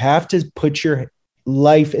that. You have to put your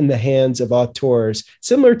life in the hands of auteurs,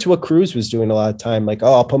 similar to what Cruise was doing a lot of time. Like,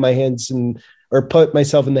 oh, I'll put my hands in, or put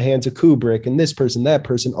myself in the hands of Kubrick and this person, that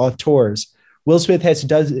person, auteurs. Will Smith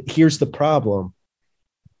here's the problem.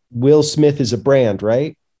 Will Smith is a brand,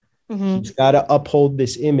 right? He's got to uphold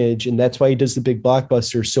this image, and that's why he does the big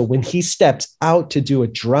blockbusters. So when he steps out to do a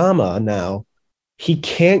drama now, he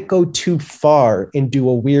can't go too far and do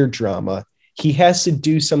a weird drama. He has to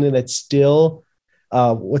do something that's still,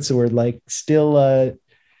 still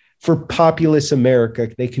for populous America,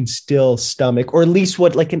 they can still stomach, or at least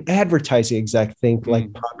what like an advertising exec think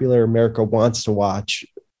like popular America wants to watch.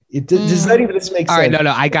 Does any of this make sense? All right, no,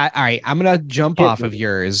 I got, all right. I'm going to jump off of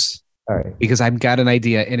yours. All right. Because I've got an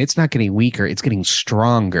idea, and it's not getting weaker. It's getting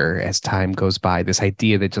stronger as time goes by. This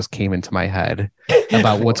idea that just came into my head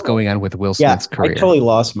about what's going on with Will Smith's career. I totally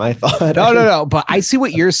lost my thought. No. But I see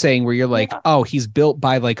what you're saying, where you're like, oh, he's built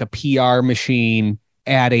by like a PR machine,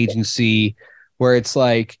 ad agency, where it's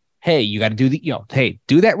like, hey, you got to do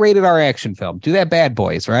do that rated R action film, do that Bad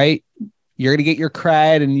Boys, right? You're going to get your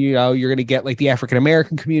cred, and you're going to get like the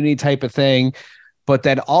African-American community type of thing. But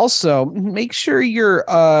then also make sure you're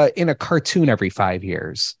in a cartoon every 5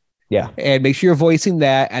 years. Yeah. And make sure you're voicing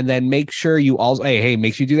that. And then make sure you also, hey,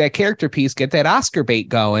 make sure you do that character piece, get that Oscar bait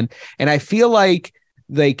going. And I feel like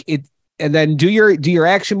it, and then do your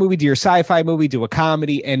action movie, do your sci-fi movie, do a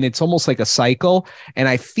comedy. And it's almost like a cycle. And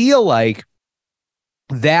I feel like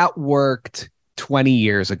that worked 20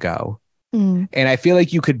 years ago. And I feel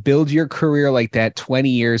like you could build your career like that 20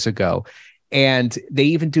 years ago. And they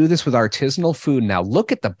even do this with artisanal food. Now,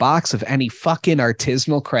 look at the box of any fucking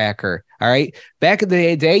artisanal cracker. All right. Back in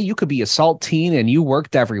the day, you could be a saltine and you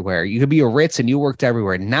worked everywhere. You could be a Ritz and you worked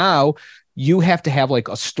everywhere. Now you have to have like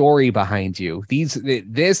a story behind you.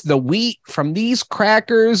 The wheat from these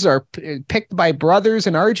crackers are picked by brothers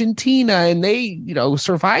in Argentina, and they,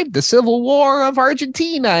 survived the Civil War of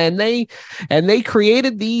Argentina, and they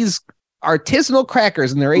created these artisanal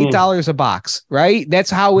crackers, and they're $8 a box, right?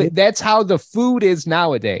 That's how the food is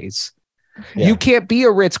nowadays. Yeah. You can't be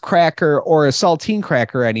a Ritz cracker or a saltine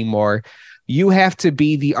cracker anymore. You have to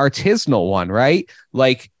be the artisanal one, right?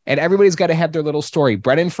 Like, and everybody's got to have their little story.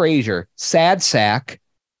 Brendan Fraser, sad sack,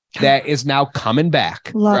 that is now coming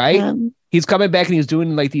back, right? Him. He's coming back and he's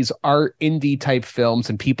doing like these art indie type films,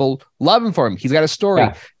 and people love him for him. He's got a story.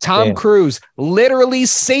 Yeah. Tom Cruise, literally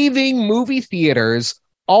saving movie theaters,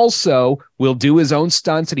 also will do his own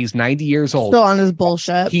stunts, and he's 90 years old. Still on his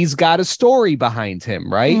bullshit. He's got a story behind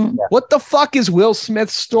him, right? What the fuck is Will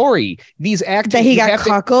Smith's story? These actors that he got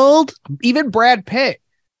cuckolded. Even Brad Pitt,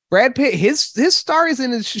 his star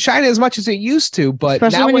isn't shining as much as it used to. But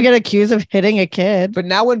especially now when you get accused of hitting a kid. But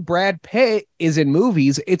now when Brad Pitt is in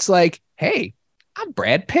movies, it's like, hey, I'm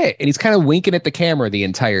Brad Pitt, and he's kind of winking at the camera the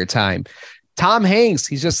entire time. Tom Hanks,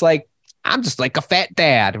 he's just like, I'm just like a fat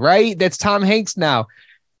dad, right? That's Tom Hanks now.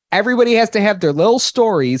 Everybody has to have their little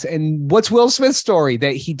stories. And what's Will Smith's story?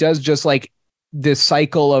 That he does just like this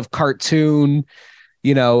cycle of cartoon,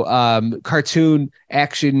 cartoon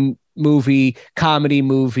action movie, comedy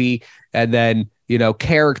movie, and then,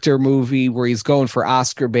 character movie where he's going for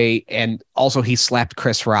Oscar bait. And also he slapped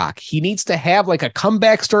Chris Rock. He needs to have like a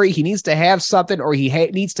comeback story. He needs to have something, or he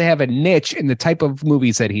needs to have a niche in the type of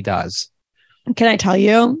movies that he does. Can I tell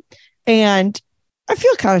you? And I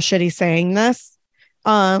feel kind of shitty saying this.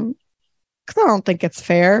 Because I don't think it's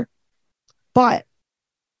fair, but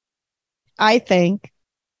I think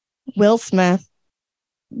Will Smith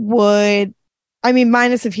would, I mean,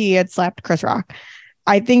 minus if he had slapped Chris Rock,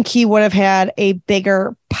 I think he would have had a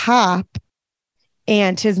bigger pop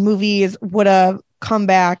and his movies would have come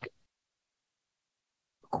back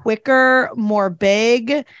quicker, more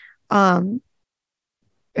big,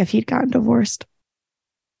 if he'd gotten divorced.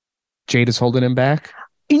 Jade is holding him back.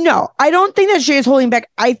 No, I don't think that Jade is holding back.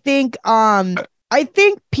 I think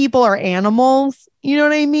people are animals, you know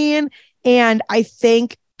what I mean? And I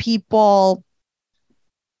think people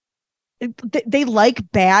they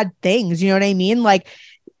like bad things, you know what I mean? Like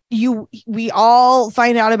we all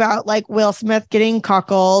find out about like Will Smith getting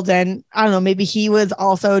cuckolded, and I don't know, maybe he was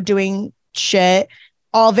also doing shit,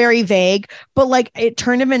 all very vague, but like it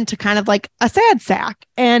turned him into kind of like a sad sack.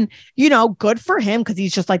 And you know, good for him, because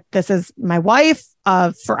he's just like, this is my wife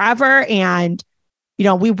of forever, and you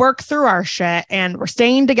know, we work through our shit and we're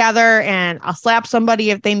staying together, and I'll slap somebody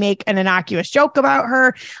if they make an innocuous joke about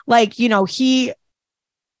her. Like, you know, he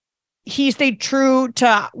stayed true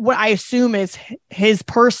to what I assume is his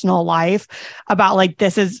personal life about like,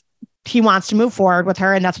 this is, he wants to move forward with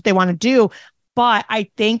her and that's what they want to do. But I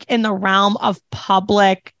think in the realm of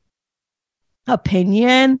public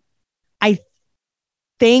opinion, I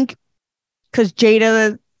think because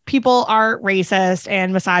Jada, people are racist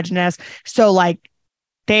and misogynist. So like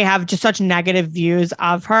they have just such negative views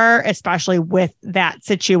of her, especially with that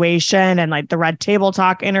situation and like the Red Table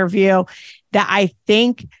Talk interview, that I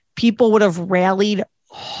think people would have rallied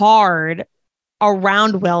hard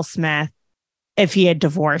around Will Smith if he had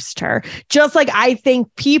divorced her. Just like I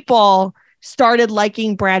think people started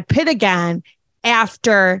liking Brad Pitt again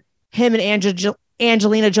after him and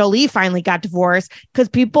Angelina Jolie finally got divorced, because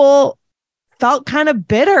people felt kind of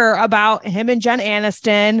bitter about him and Jen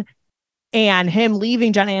Aniston and him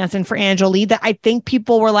leaving Jen Aniston for Angelina, that I think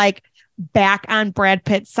people were like back on Brad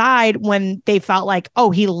Pitt's side when they felt like,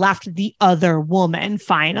 oh, he left the other woman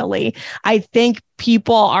finally. I think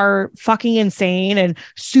people are fucking insane and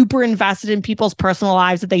super invested in people's personal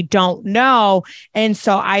lives that they don't know. And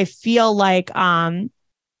so I feel like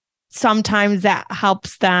sometimes that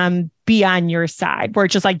helps them be on your side, where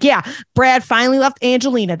it's just like, yeah, Brad finally left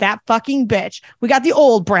Angelina, that fucking bitch. We got the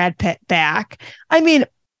old Brad Pitt back. I mean,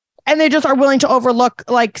 and they just are willing to overlook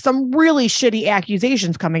like some really shitty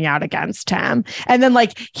accusations coming out against him. And then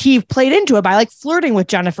like he played into it by like flirting with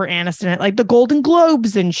Jennifer Aniston at like the Golden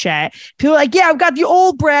Globes and shit. People are like, yeah, I've got the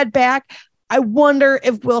old Brad back. I wonder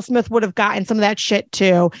if Will Smith would have gotten some of that shit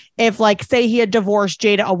too, if like, say he had divorced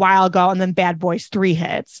Jada a while ago and then Bad Boys 3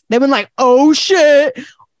 hits. They've been like, oh shit,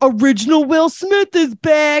 original Will Smith is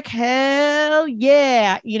back. Hell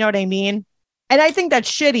yeah. You know what I mean? And I think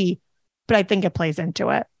that's shitty, but I think it plays into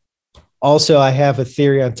it. Also, I have a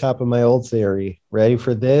theory on top of my old theory. Ready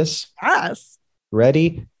for this? Yes.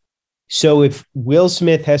 Ready? So if Will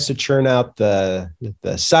Smith has to churn out the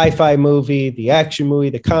sci-fi movie, the action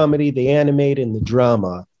movie, the comedy, the animated, and the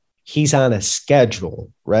drama, he's on a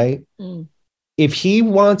schedule, right? Mm. If he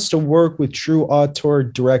wants to work with true auteur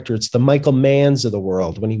directors, the Michael Manns of the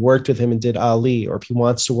world, when he worked with him and did Ali, or if he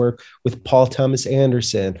wants to work with Paul Thomas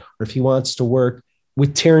Anderson, or if he wants to work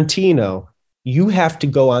with Tarantino, you have to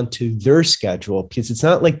go onto their schedule, because it's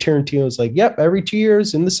not like Tarantino's like, yep, every 2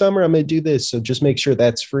 years in the summer, I'm going to do this. So just make sure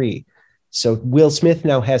that's free. So Will Smith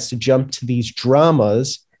now has to jump to these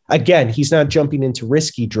dramas. Again, he's not jumping into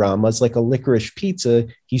risky dramas like a Licorice Pizza.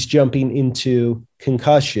 He's jumping into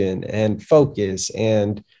Concussion and Focus.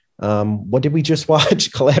 And what did we just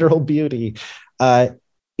watch? Collateral Beauty.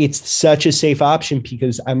 It's such a safe option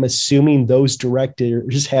because I'm assuming those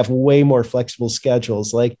directors have way more flexible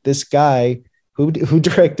schedules. Like this guy who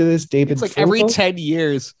directed this, David. It's like every 10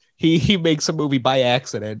 years he makes a movie by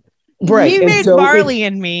accident. Right. He made Marley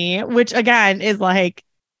and Me, which again is like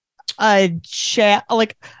a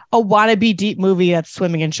wannabe deep movie that's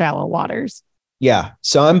swimming in shallow waters. Yeah.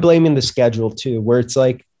 So I'm blaming the schedule too, where it's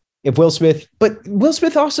like, if Will Smith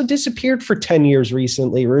also disappeared for 10 years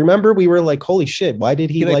recently. Remember, we were like, holy shit, why did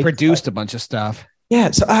he like produced a bunch of stuff? Yeah,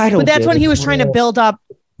 so I don't. But that's when he was trying to build up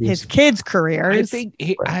his kids' careers. I think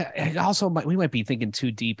we might be thinking too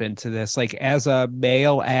deep into this. Like, as a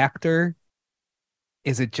male actor,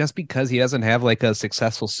 is it just because he doesn't have like a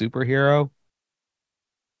successful superhero?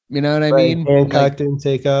 You know what I mean? Hancock didn't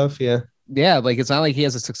take off. Yeah. Yeah, like it's not like he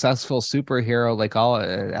has a successful superhero like all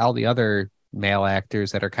the other male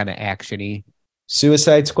actors that are kind of actiony.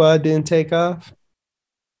 Suicide Squad didn't take off.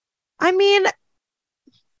 I mean,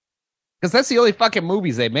 because that's the only fucking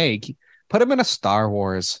movies they make. Put him in a Star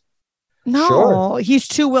Wars. No, sure. He's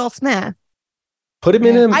too Will Smith. Put him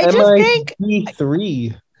in an I just think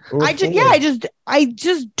MI3. I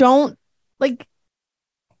just don't like.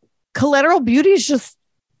 Collateral Beauty is just,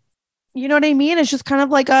 you know what I mean? It's just kind of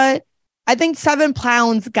like I think 7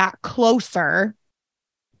 Pounds got closer.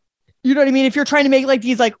 You know what I mean? If you're trying to make like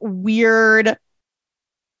these like weird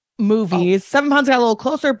movies, 7 Pounds got a little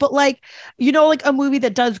closer, but like, you know, like a movie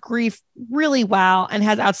that does grief really well and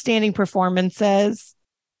has outstanding performances.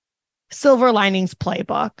 Silver Linings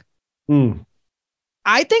Playbook.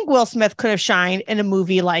 I think Will Smith could have shined in a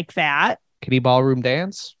movie like that. Kitty Ballroom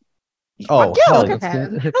Dance? Oh, yeah, hell look at yeah.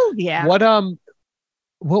 that. Hell yeah.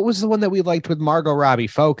 What was the one that we liked with Margot Robbie?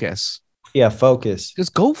 Focus. Yeah, Focus.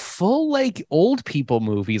 Just go full like old people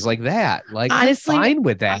movies like that. Like, honestly, I'm fine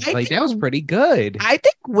with that. Like that was pretty good. I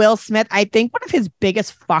think Will Smith, I think one of his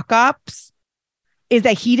biggest fuck ups is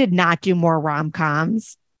that he did not do more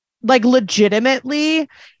rom-coms. Like legitimately,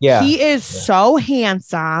 he is so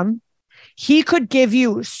handsome. He could give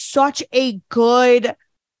you such a good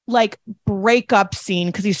like breakup scene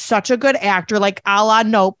because he's such a good actor, like a la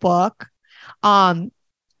Notebook.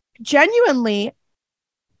 Genuinely,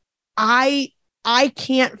 I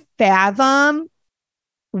can't fathom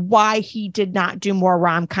why he did not do more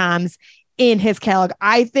rom-coms in his catalog.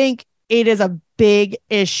 I think it is a big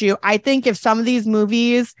issue. I think if some of these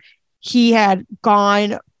movies he had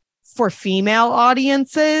gone for female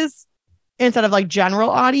audiences instead of like general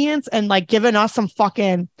audience and like given us some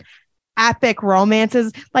fucking epic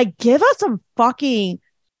romances, like give us some fucking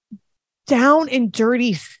down and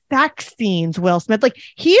dirty sex scenes, Will Smith. Like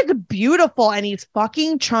he is beautiful and he's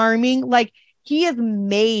fucking charming. Like he is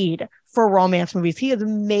made for romance movies. He is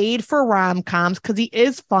made for rom-coms because he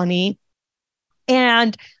is funny.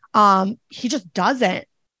 And he just doesn't.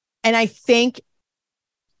 And I think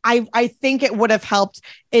it would have helped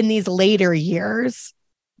in these later years.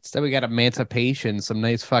 Instead, we got Emancipation, some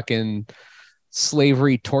nice fucking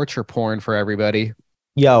slavery torture porn for everybody.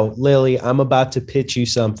 Yo, Lily, I'm about to pitch you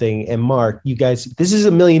something. And Mark, you guys, this is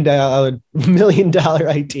 $1 million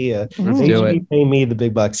idea. Let's do it. Pay me the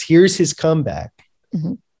big bucks. Here's his comeback.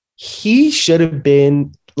 Mm-hmm. He should have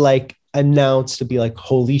been like announced to be like,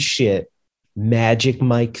 holy shit, Magic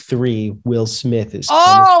Mike 3, Will Smith is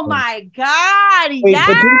oh my God. Wait,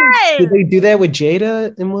 yes. Did they do that with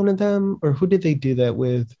Jada in one of them? Or who did they do that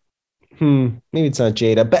with? Maybe it's not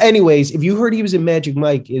Jada. But anyways, if you heard he was in Magic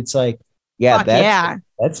Mike, it's like,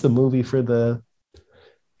 that's the movie for the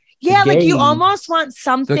like you almost want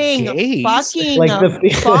something fucking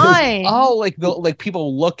like fun. Oh, like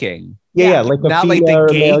people looking. Yeah, like not like the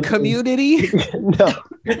gay community. No,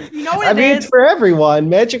 you know what it's for everyone.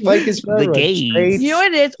 Magic Mike is for the everyone. gays. You know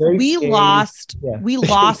what it is? We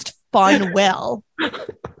lost fun Will.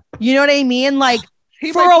 You know what I mean? Like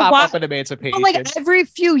he for might a pop while, up in Emancipation. like every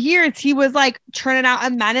few years, he was like turning out a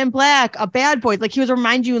Men in Black, a Bad Boys. Like he was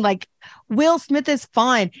remind you like Will Smith is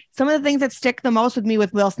fun. Some of the things that stick the most with me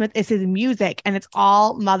with Will Smith is his music, and it's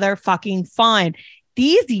all motherfucking fun.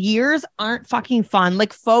 These years aren't fucking fun.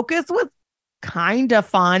 Like Focus was kind of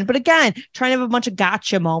fun, but again, trying to have a bunch of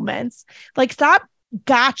gotcha moments. Like stop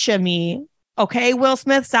gotcha me, okay, Will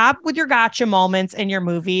Smith? Stop with your gotcha moments in your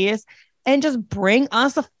movies and just bring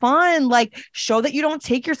us a fun, like show that you don't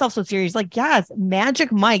take yourself so serious. Like yes,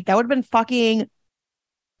 Magic Mike, that would have been fucking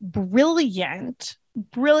brilliant.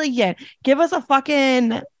 Give us a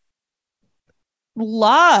fucking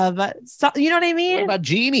love. So, you know what I mean? What about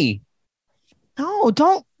Genie? No.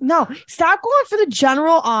 Stop going for the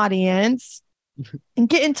general audience and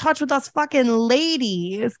get in touch with us fucking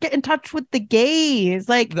ladies. Get in touch with the gays.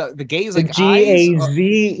 Like the gays, like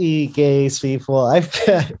GAZE gays people.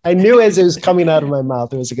 I knew as it was coming out of my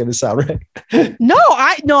mouth, it wasn't going to sound right.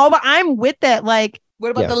 No, but I'm with it. Like,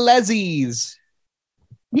 what about the lesies?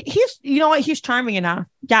 He's, you know what? He's charming enough.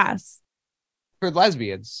 Yes. For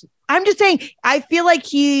lesbians. I'm just saying, I feel like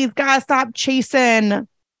he's got to stop chasing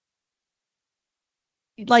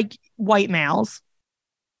like white males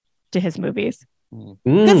to his movies.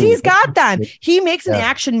 Because he's got them. He makes an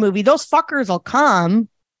action movie. Those fuckers will come.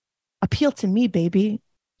 Appeal to me, baby.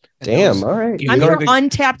 Damn. All right. I'm your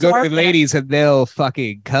untapped. Go to the ladies and they'll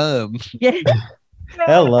fucking come. Yeah.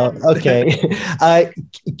 Hello. Okay.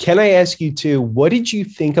 Can I ask you too, what did you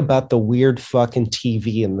think about the weird fucking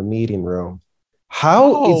TV in the meeting room?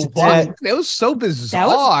 How is that? That was so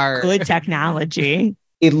bizarre. That was good technology.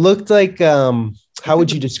 It looked like how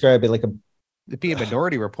would you describe it? Like it'd be a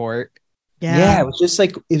Minority Report. Yeah, it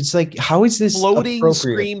was like how is this floating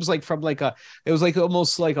screams like from like it was like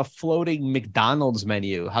almost like a floating McDonald's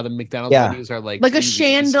menu. How the McDonald's menus are like a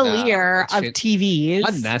chandelier of TVs.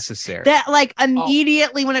 Unnecessary. That like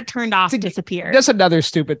immediately when it turned off disappeared. That's another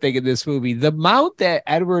stupid thing in this movie. The amount that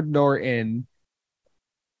Edward Norton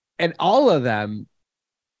and all of them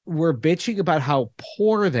were bitching about how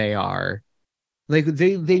poor they are. Like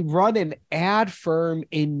they run an ad firm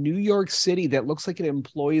in New York City that looks like it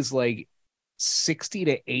employs like 60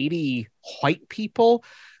 to 80 white people.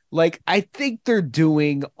 Like, I think they're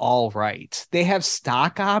doing all right. They have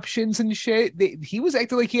stock options and shit. He was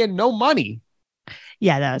acting like he had no money.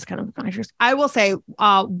 Yeah, that was kind of obnoxious. I will say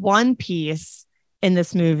one piece in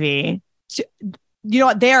this movie, you know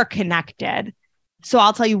what, they are connected. So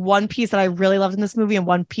I'll tell you one piece that I really loved in this movie and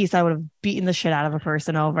one piece I would have beaten the shit out of a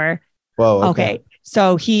person over. Whoa. Okay.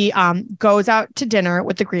 So he goes out to dinner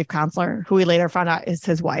with the grief counselor, who we later found out is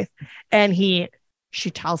his wife. And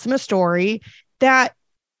she tells him a story that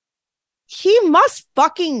he must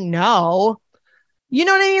fucking know. You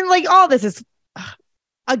know what I mean? Like, all this is,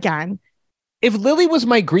 again, if Lily was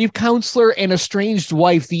my grief counselor and estranged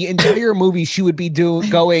wife, the entire movie she would be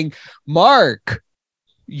going, Mark,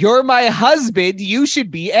 you're my husband. You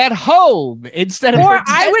should be at home instead of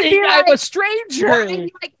I would be like, I'm a stranger.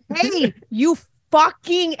 Like, hey, you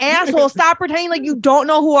fucking asshole! Stop pretending like you don't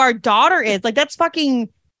know who our daughter is. Like, that's fucking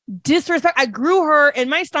disrespect. I grew her in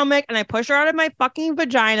my stomach and I pushed her out of my fucking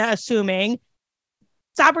vagina, assuming.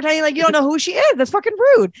 Stop pretending like you don't know who she is. That's fucking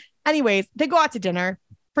rude. Anyways, they go out to dinner,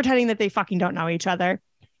 pretending that they fucking don't know each other.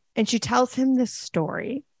 And she tells him this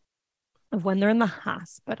story of when they're in the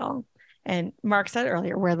hospital. And Mark said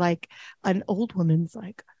earlier, where like an old woman's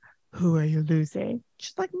like, who are you losing?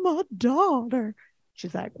 She's like, my daughter.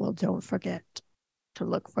 She's like, well, don't forget to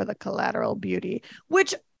look for the collateral beauty,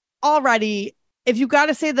 which already, if you got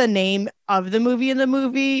to say the name of the movie in the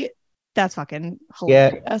movie, that's fucking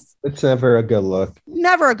hilarious. Yeah, it's never a good look.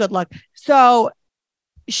 Never a good look. So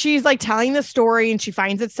she's like telling the story and she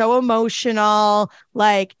finds it so emotional.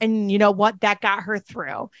 Like, and you know what? That got her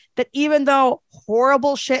through. That even though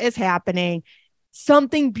horrible shit is happening,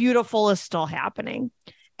 something beautiful is still happening.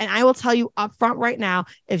 And I will tell you up front right now,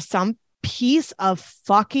 if some piece of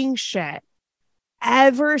fucking shit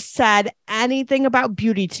ever said anything about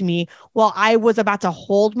beauty to me while I was about to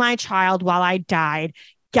hold my child while I died,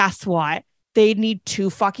 guess what? They'd need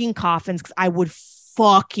 2 fucking coffins because I would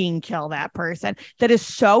fucking kill that person. That is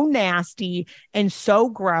so nasty and so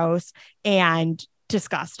gross and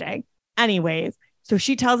disgusting. Anyways, so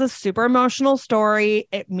she tells a super emotional story.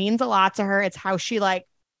 It means a lot to her. It's how she like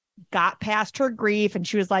got past her grief. And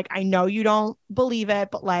she was like, I know you don't believe it,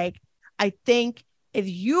 but like, I think if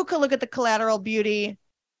you could look at the collateral beauty,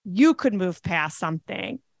 you could move past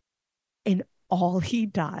something. And all he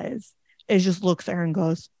does is just looks at her and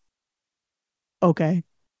goes, okay.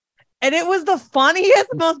 And it was the funniest,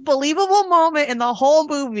 most believable moment in the whole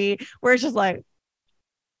movie where it's just like,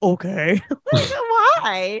 okay.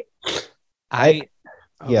 Why? Yeah.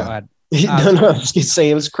 God. No, I was gonna say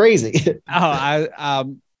it was crazy. I've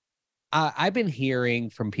been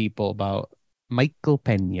hearing from people about Michael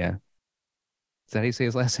Pena. Is that how you say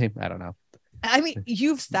his last name? I don't know. I mean,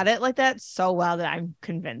 you've said it like that so well that I'm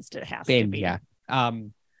convinced it has to be. Yeah.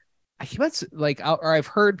 He was like, or I've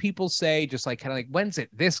heard people say just like kind of like, when's it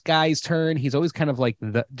this guy's turn? He's always kind of like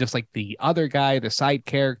just like the other guy, the side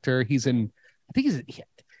character. He's in, I think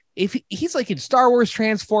he's like in Star Wars,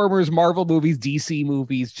 Transformers, Marvel movies, DC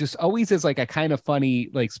movies, just always is like a kind of funny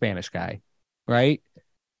like Spanish guy, right?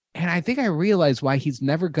 And I think I realized why he's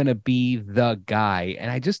never gonna be the guy,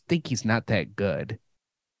 and I just think he's not that good.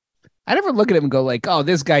 I never look at him and go like, oh,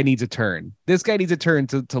 this guy needs a turn. This guy needs a turn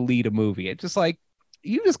to lead a movie. It's just like,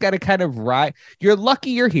 you just got to kind of ride. You're lucky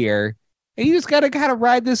you're here. And you just got to kind of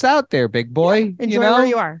ride this out there, big boy. Yeah, enjoy where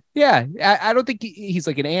you are. Yeah. I don't think he's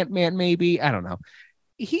like an Ant-Man, maybe. I don't know.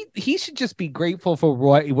 He should just be grateful for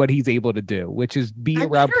what he's able to do, which is be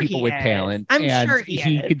around people with talent. I'm sure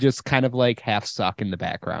he could just kind of like half suck in the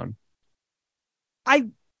background.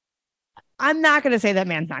 I'm not going to say that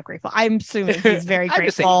man's not grateful. I'm assuming he's very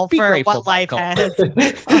grateful for grateful, what life has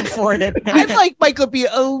afforded him. I'd like Michael to be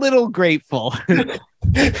a little grateful.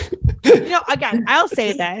 Again, I'll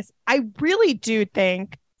say this. I really do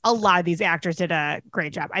think a lot of these actors did a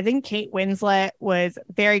great job. I think Kate Winslet was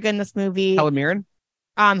very good in this movie. Helen Mirren.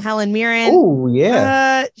 Oh,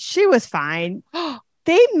 yeah. She was fine.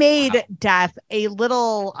 They made death a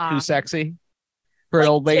little too sexy for an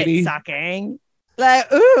old lady. Sucking.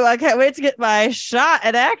 Like, ooh, I can't wait to get my shot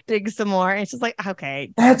at acting some more. And it's just like,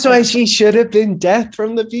 okay. That's why she should have been death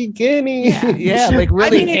from the beginning. Yeah, like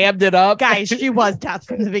really hammed it up. Guys, she was death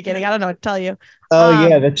from the beginning. I don't know what to tell you. Oh,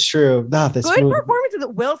 yeah, that's true. Good performance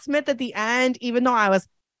of Will Smith at the end, even though I was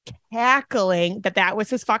cackling that was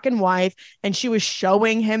his fucking wife and she was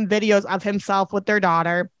showing him videos of himself with their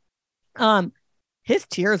daughter. His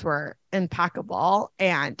tears were impeccable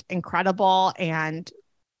and incredible and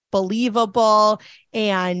believable.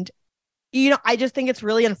 And I just think it's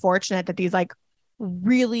really unfortunate that these like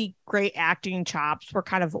really great acting chops were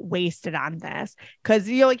kind of wasted on this. Because,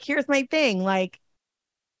 you know, like, here's my thing. Like,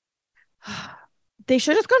 they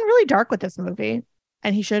should have just gone really dark with this movie.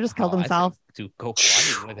 And he should have just killed himself. To go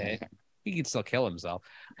funny with it. He can still kill himself.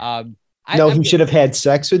 He should have had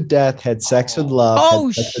sex with death, had sex with love.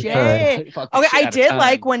 Oh, shit. Okay, I did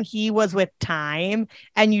like when he was with Time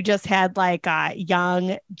and you just had like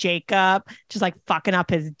young Jacob just like fucking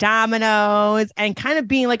up his dominoes and kind of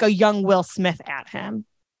being like a young Will Smith at him.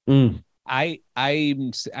 I'm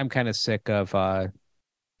kind of sick of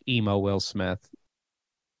emo Will Smith.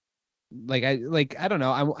 I don't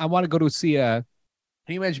know. I want to go to see can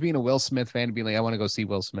you imagine being a Will Smith fan and being like, I want to go see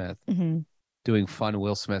Will Smith doing fun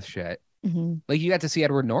Will Smith shit. Like, you got to see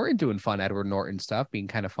Edward Norton doing fun Edward Norton stuff, being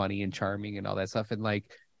kind of funny and charming and all that stuff. And like,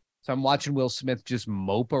 so I'm watching Will Smith just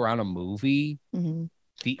mope around a movie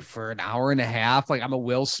for an hour and a half. Like, I'm a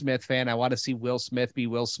Will Smith fan. I want to see Will Smith be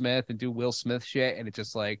Will Smith and do Will Smith shit. And it's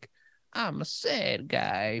just like, I'm a sad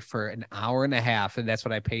guy for an hour and a half. And that's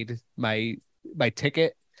what I paid my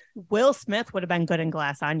ticket. Will Smith would have been good in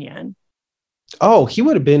Glass Onion. Oh, he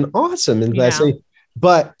would have been awesome in Glass Onion.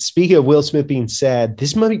 But speaking of Will Smith being sad,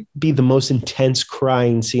 this might be the most intense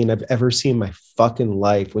crying scene I've ever seen in my fucking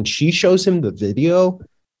life. When she shows him the video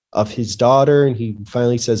of his daughter and he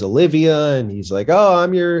finally says Olivia and he's like, oh,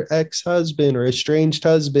 I'm your ex-husband or estranged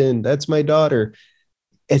husband. That's my daughter.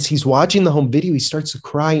 As he's watching the home video, he starts to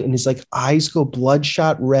cry and his like eyes go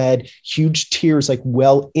bloodshot red, huge tears like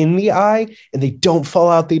well in the eye, and they don't fall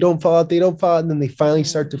out. They don't fall out. They don't fall out. And then they finally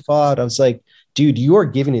start to fall out. I was like, dude, you are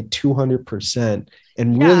giving it 200%.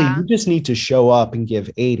 And really, you just need to show up and give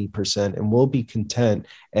 80% and we'll be content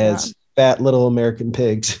as fat little American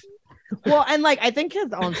pigs. Well, and like, I think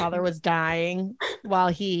his own father was dying while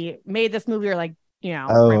he made this movie, or like, you know,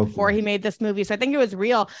 right before he made this movie. So I think it was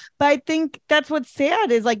real. But I think that's what's sad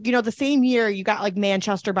is like, you know, the same year you got like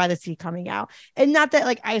Manchester by the Sea coming out. And not that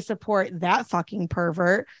like I support that fucking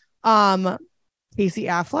pervert. Casey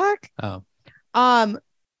Affleck.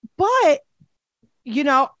 But you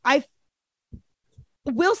know,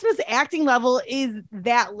 Will Smith's acting level is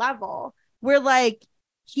that level where like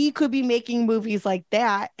he could be making movies like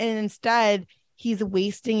that, and instead he's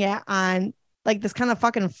wasting it on like this kind of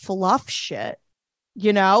fucking fluff shit.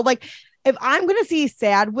 You know, like if I'm gonna see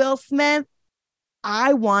sad Will Smith,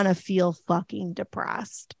 I want to feel fucking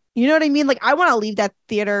depressed. You know what I mean? Like, I want to leave that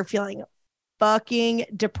theater feeling fucking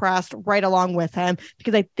depressed right along with him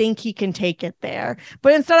because I think he can take it there.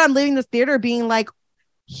 But instead, I'm leaving this theater being like,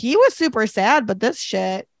 he was super sad, but this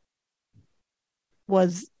shit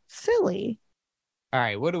was silly. All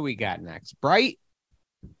right, what do we got next? Bright's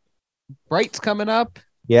coming up.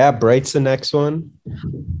 Yeah, Bright's the next one.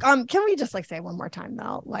 Can we just like say one more time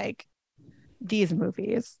though? Like, these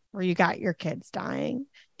movies where you got your kids dying,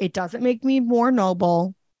 it doesn't make me more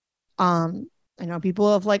noble. I know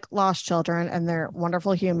people have like lost children and they're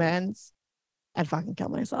wonderful humans. I'd fucking kill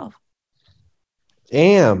myself.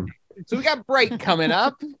 Damn. So we got Bright coming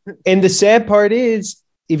up. And the sad part is,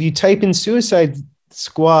 if you type in Suicide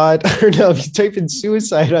Squad, or no, if you type in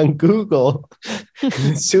suicide on Google,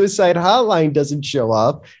 suicide hotline doesn't show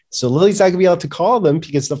up. So Lily's not gonna be able to call them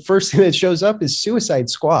because the first thing that shows up is Suicide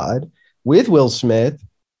Squad with Will Smith.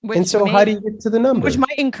 And so how do you get to the number? Which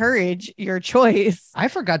might encourage your choice. I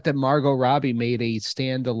forgot that Margot Robbie made a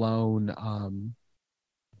standalone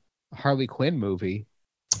Harley Quinn movie.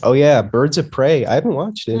 Oh yeah, Birds of Prey. I haven't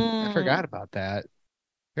watched it. I forgot about that.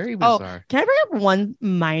 Very bizarre. Can I bring up one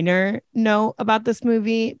minor note about this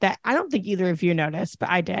movie that I don't think either of you noticed, but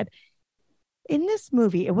I did? In this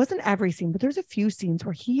movie, it wasn't every scene, but there's a few scenes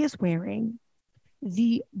where he is wearing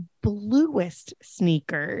the bluest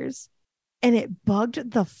sneakers. And it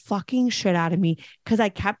bugged the fucking shit out of me because I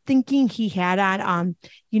kept thinking he had on,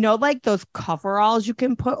 you know, like those coveralls you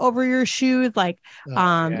can put over your shoes, like like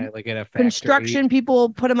at a factory. Construction people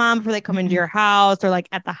put them on before they come into your house, or like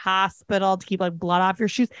at the hospital to keep like blood off your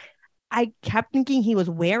shoes. I kept thinking he was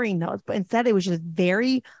wearing those, but instead it was just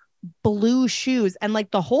very blue shoes, and like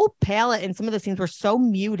the whole palette in some of the scenes were so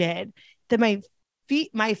muted that my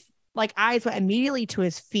eyes went immediately to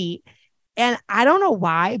his feet, and I don't know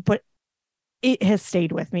why, but it has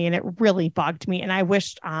stayed with me and it really bugged me. And I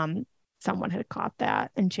wished someone had caught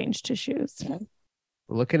that and changed his shoes.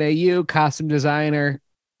 Looking at you, costume designer.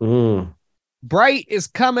 Bright is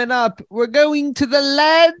coming up. We're going to the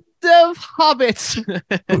land of hobbits.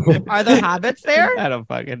 Are there hobbits there? I don't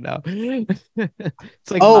fucking know.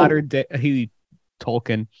 It's like modern day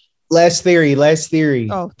Tolkien. Last theory.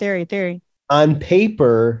 Oh, theory. On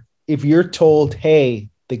paper, if you're told, hey,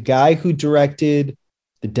 the guy who directed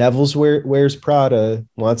The Devil's Wears Prada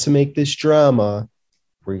wants to make this drama,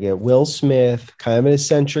 We get Will Smith, kind of an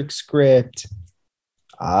eccentric script.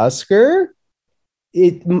 Oscar,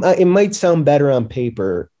 it might sound better on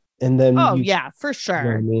paper, and then Oh yeah, for you know sure.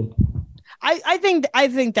 what I mean? I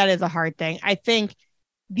think that is a hard thing. I think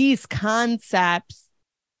these concepts,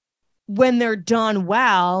 when they're done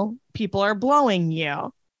well, people are blowing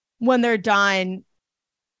you. When they're done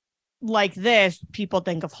like this, people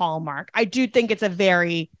think of Hallmark. I do think it's a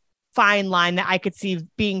very fine line that I could see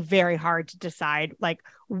being very hard to decide, like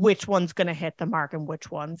which one's going to hit the mark and which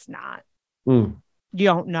one's not. You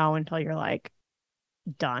don't know until you're like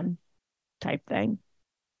done, type thing.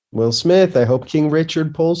 Will Smith, I hope King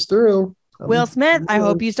Richard pulls through. Will Smith, I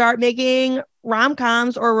hope you start making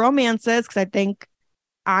rom-coms or romances, because I think,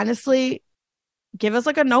 honestly, give us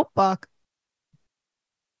like a Notebook.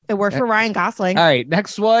 It worked for Ryan Gosling. All right,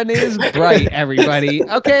 next one is Bright, everybody.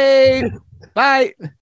 Okay, bye.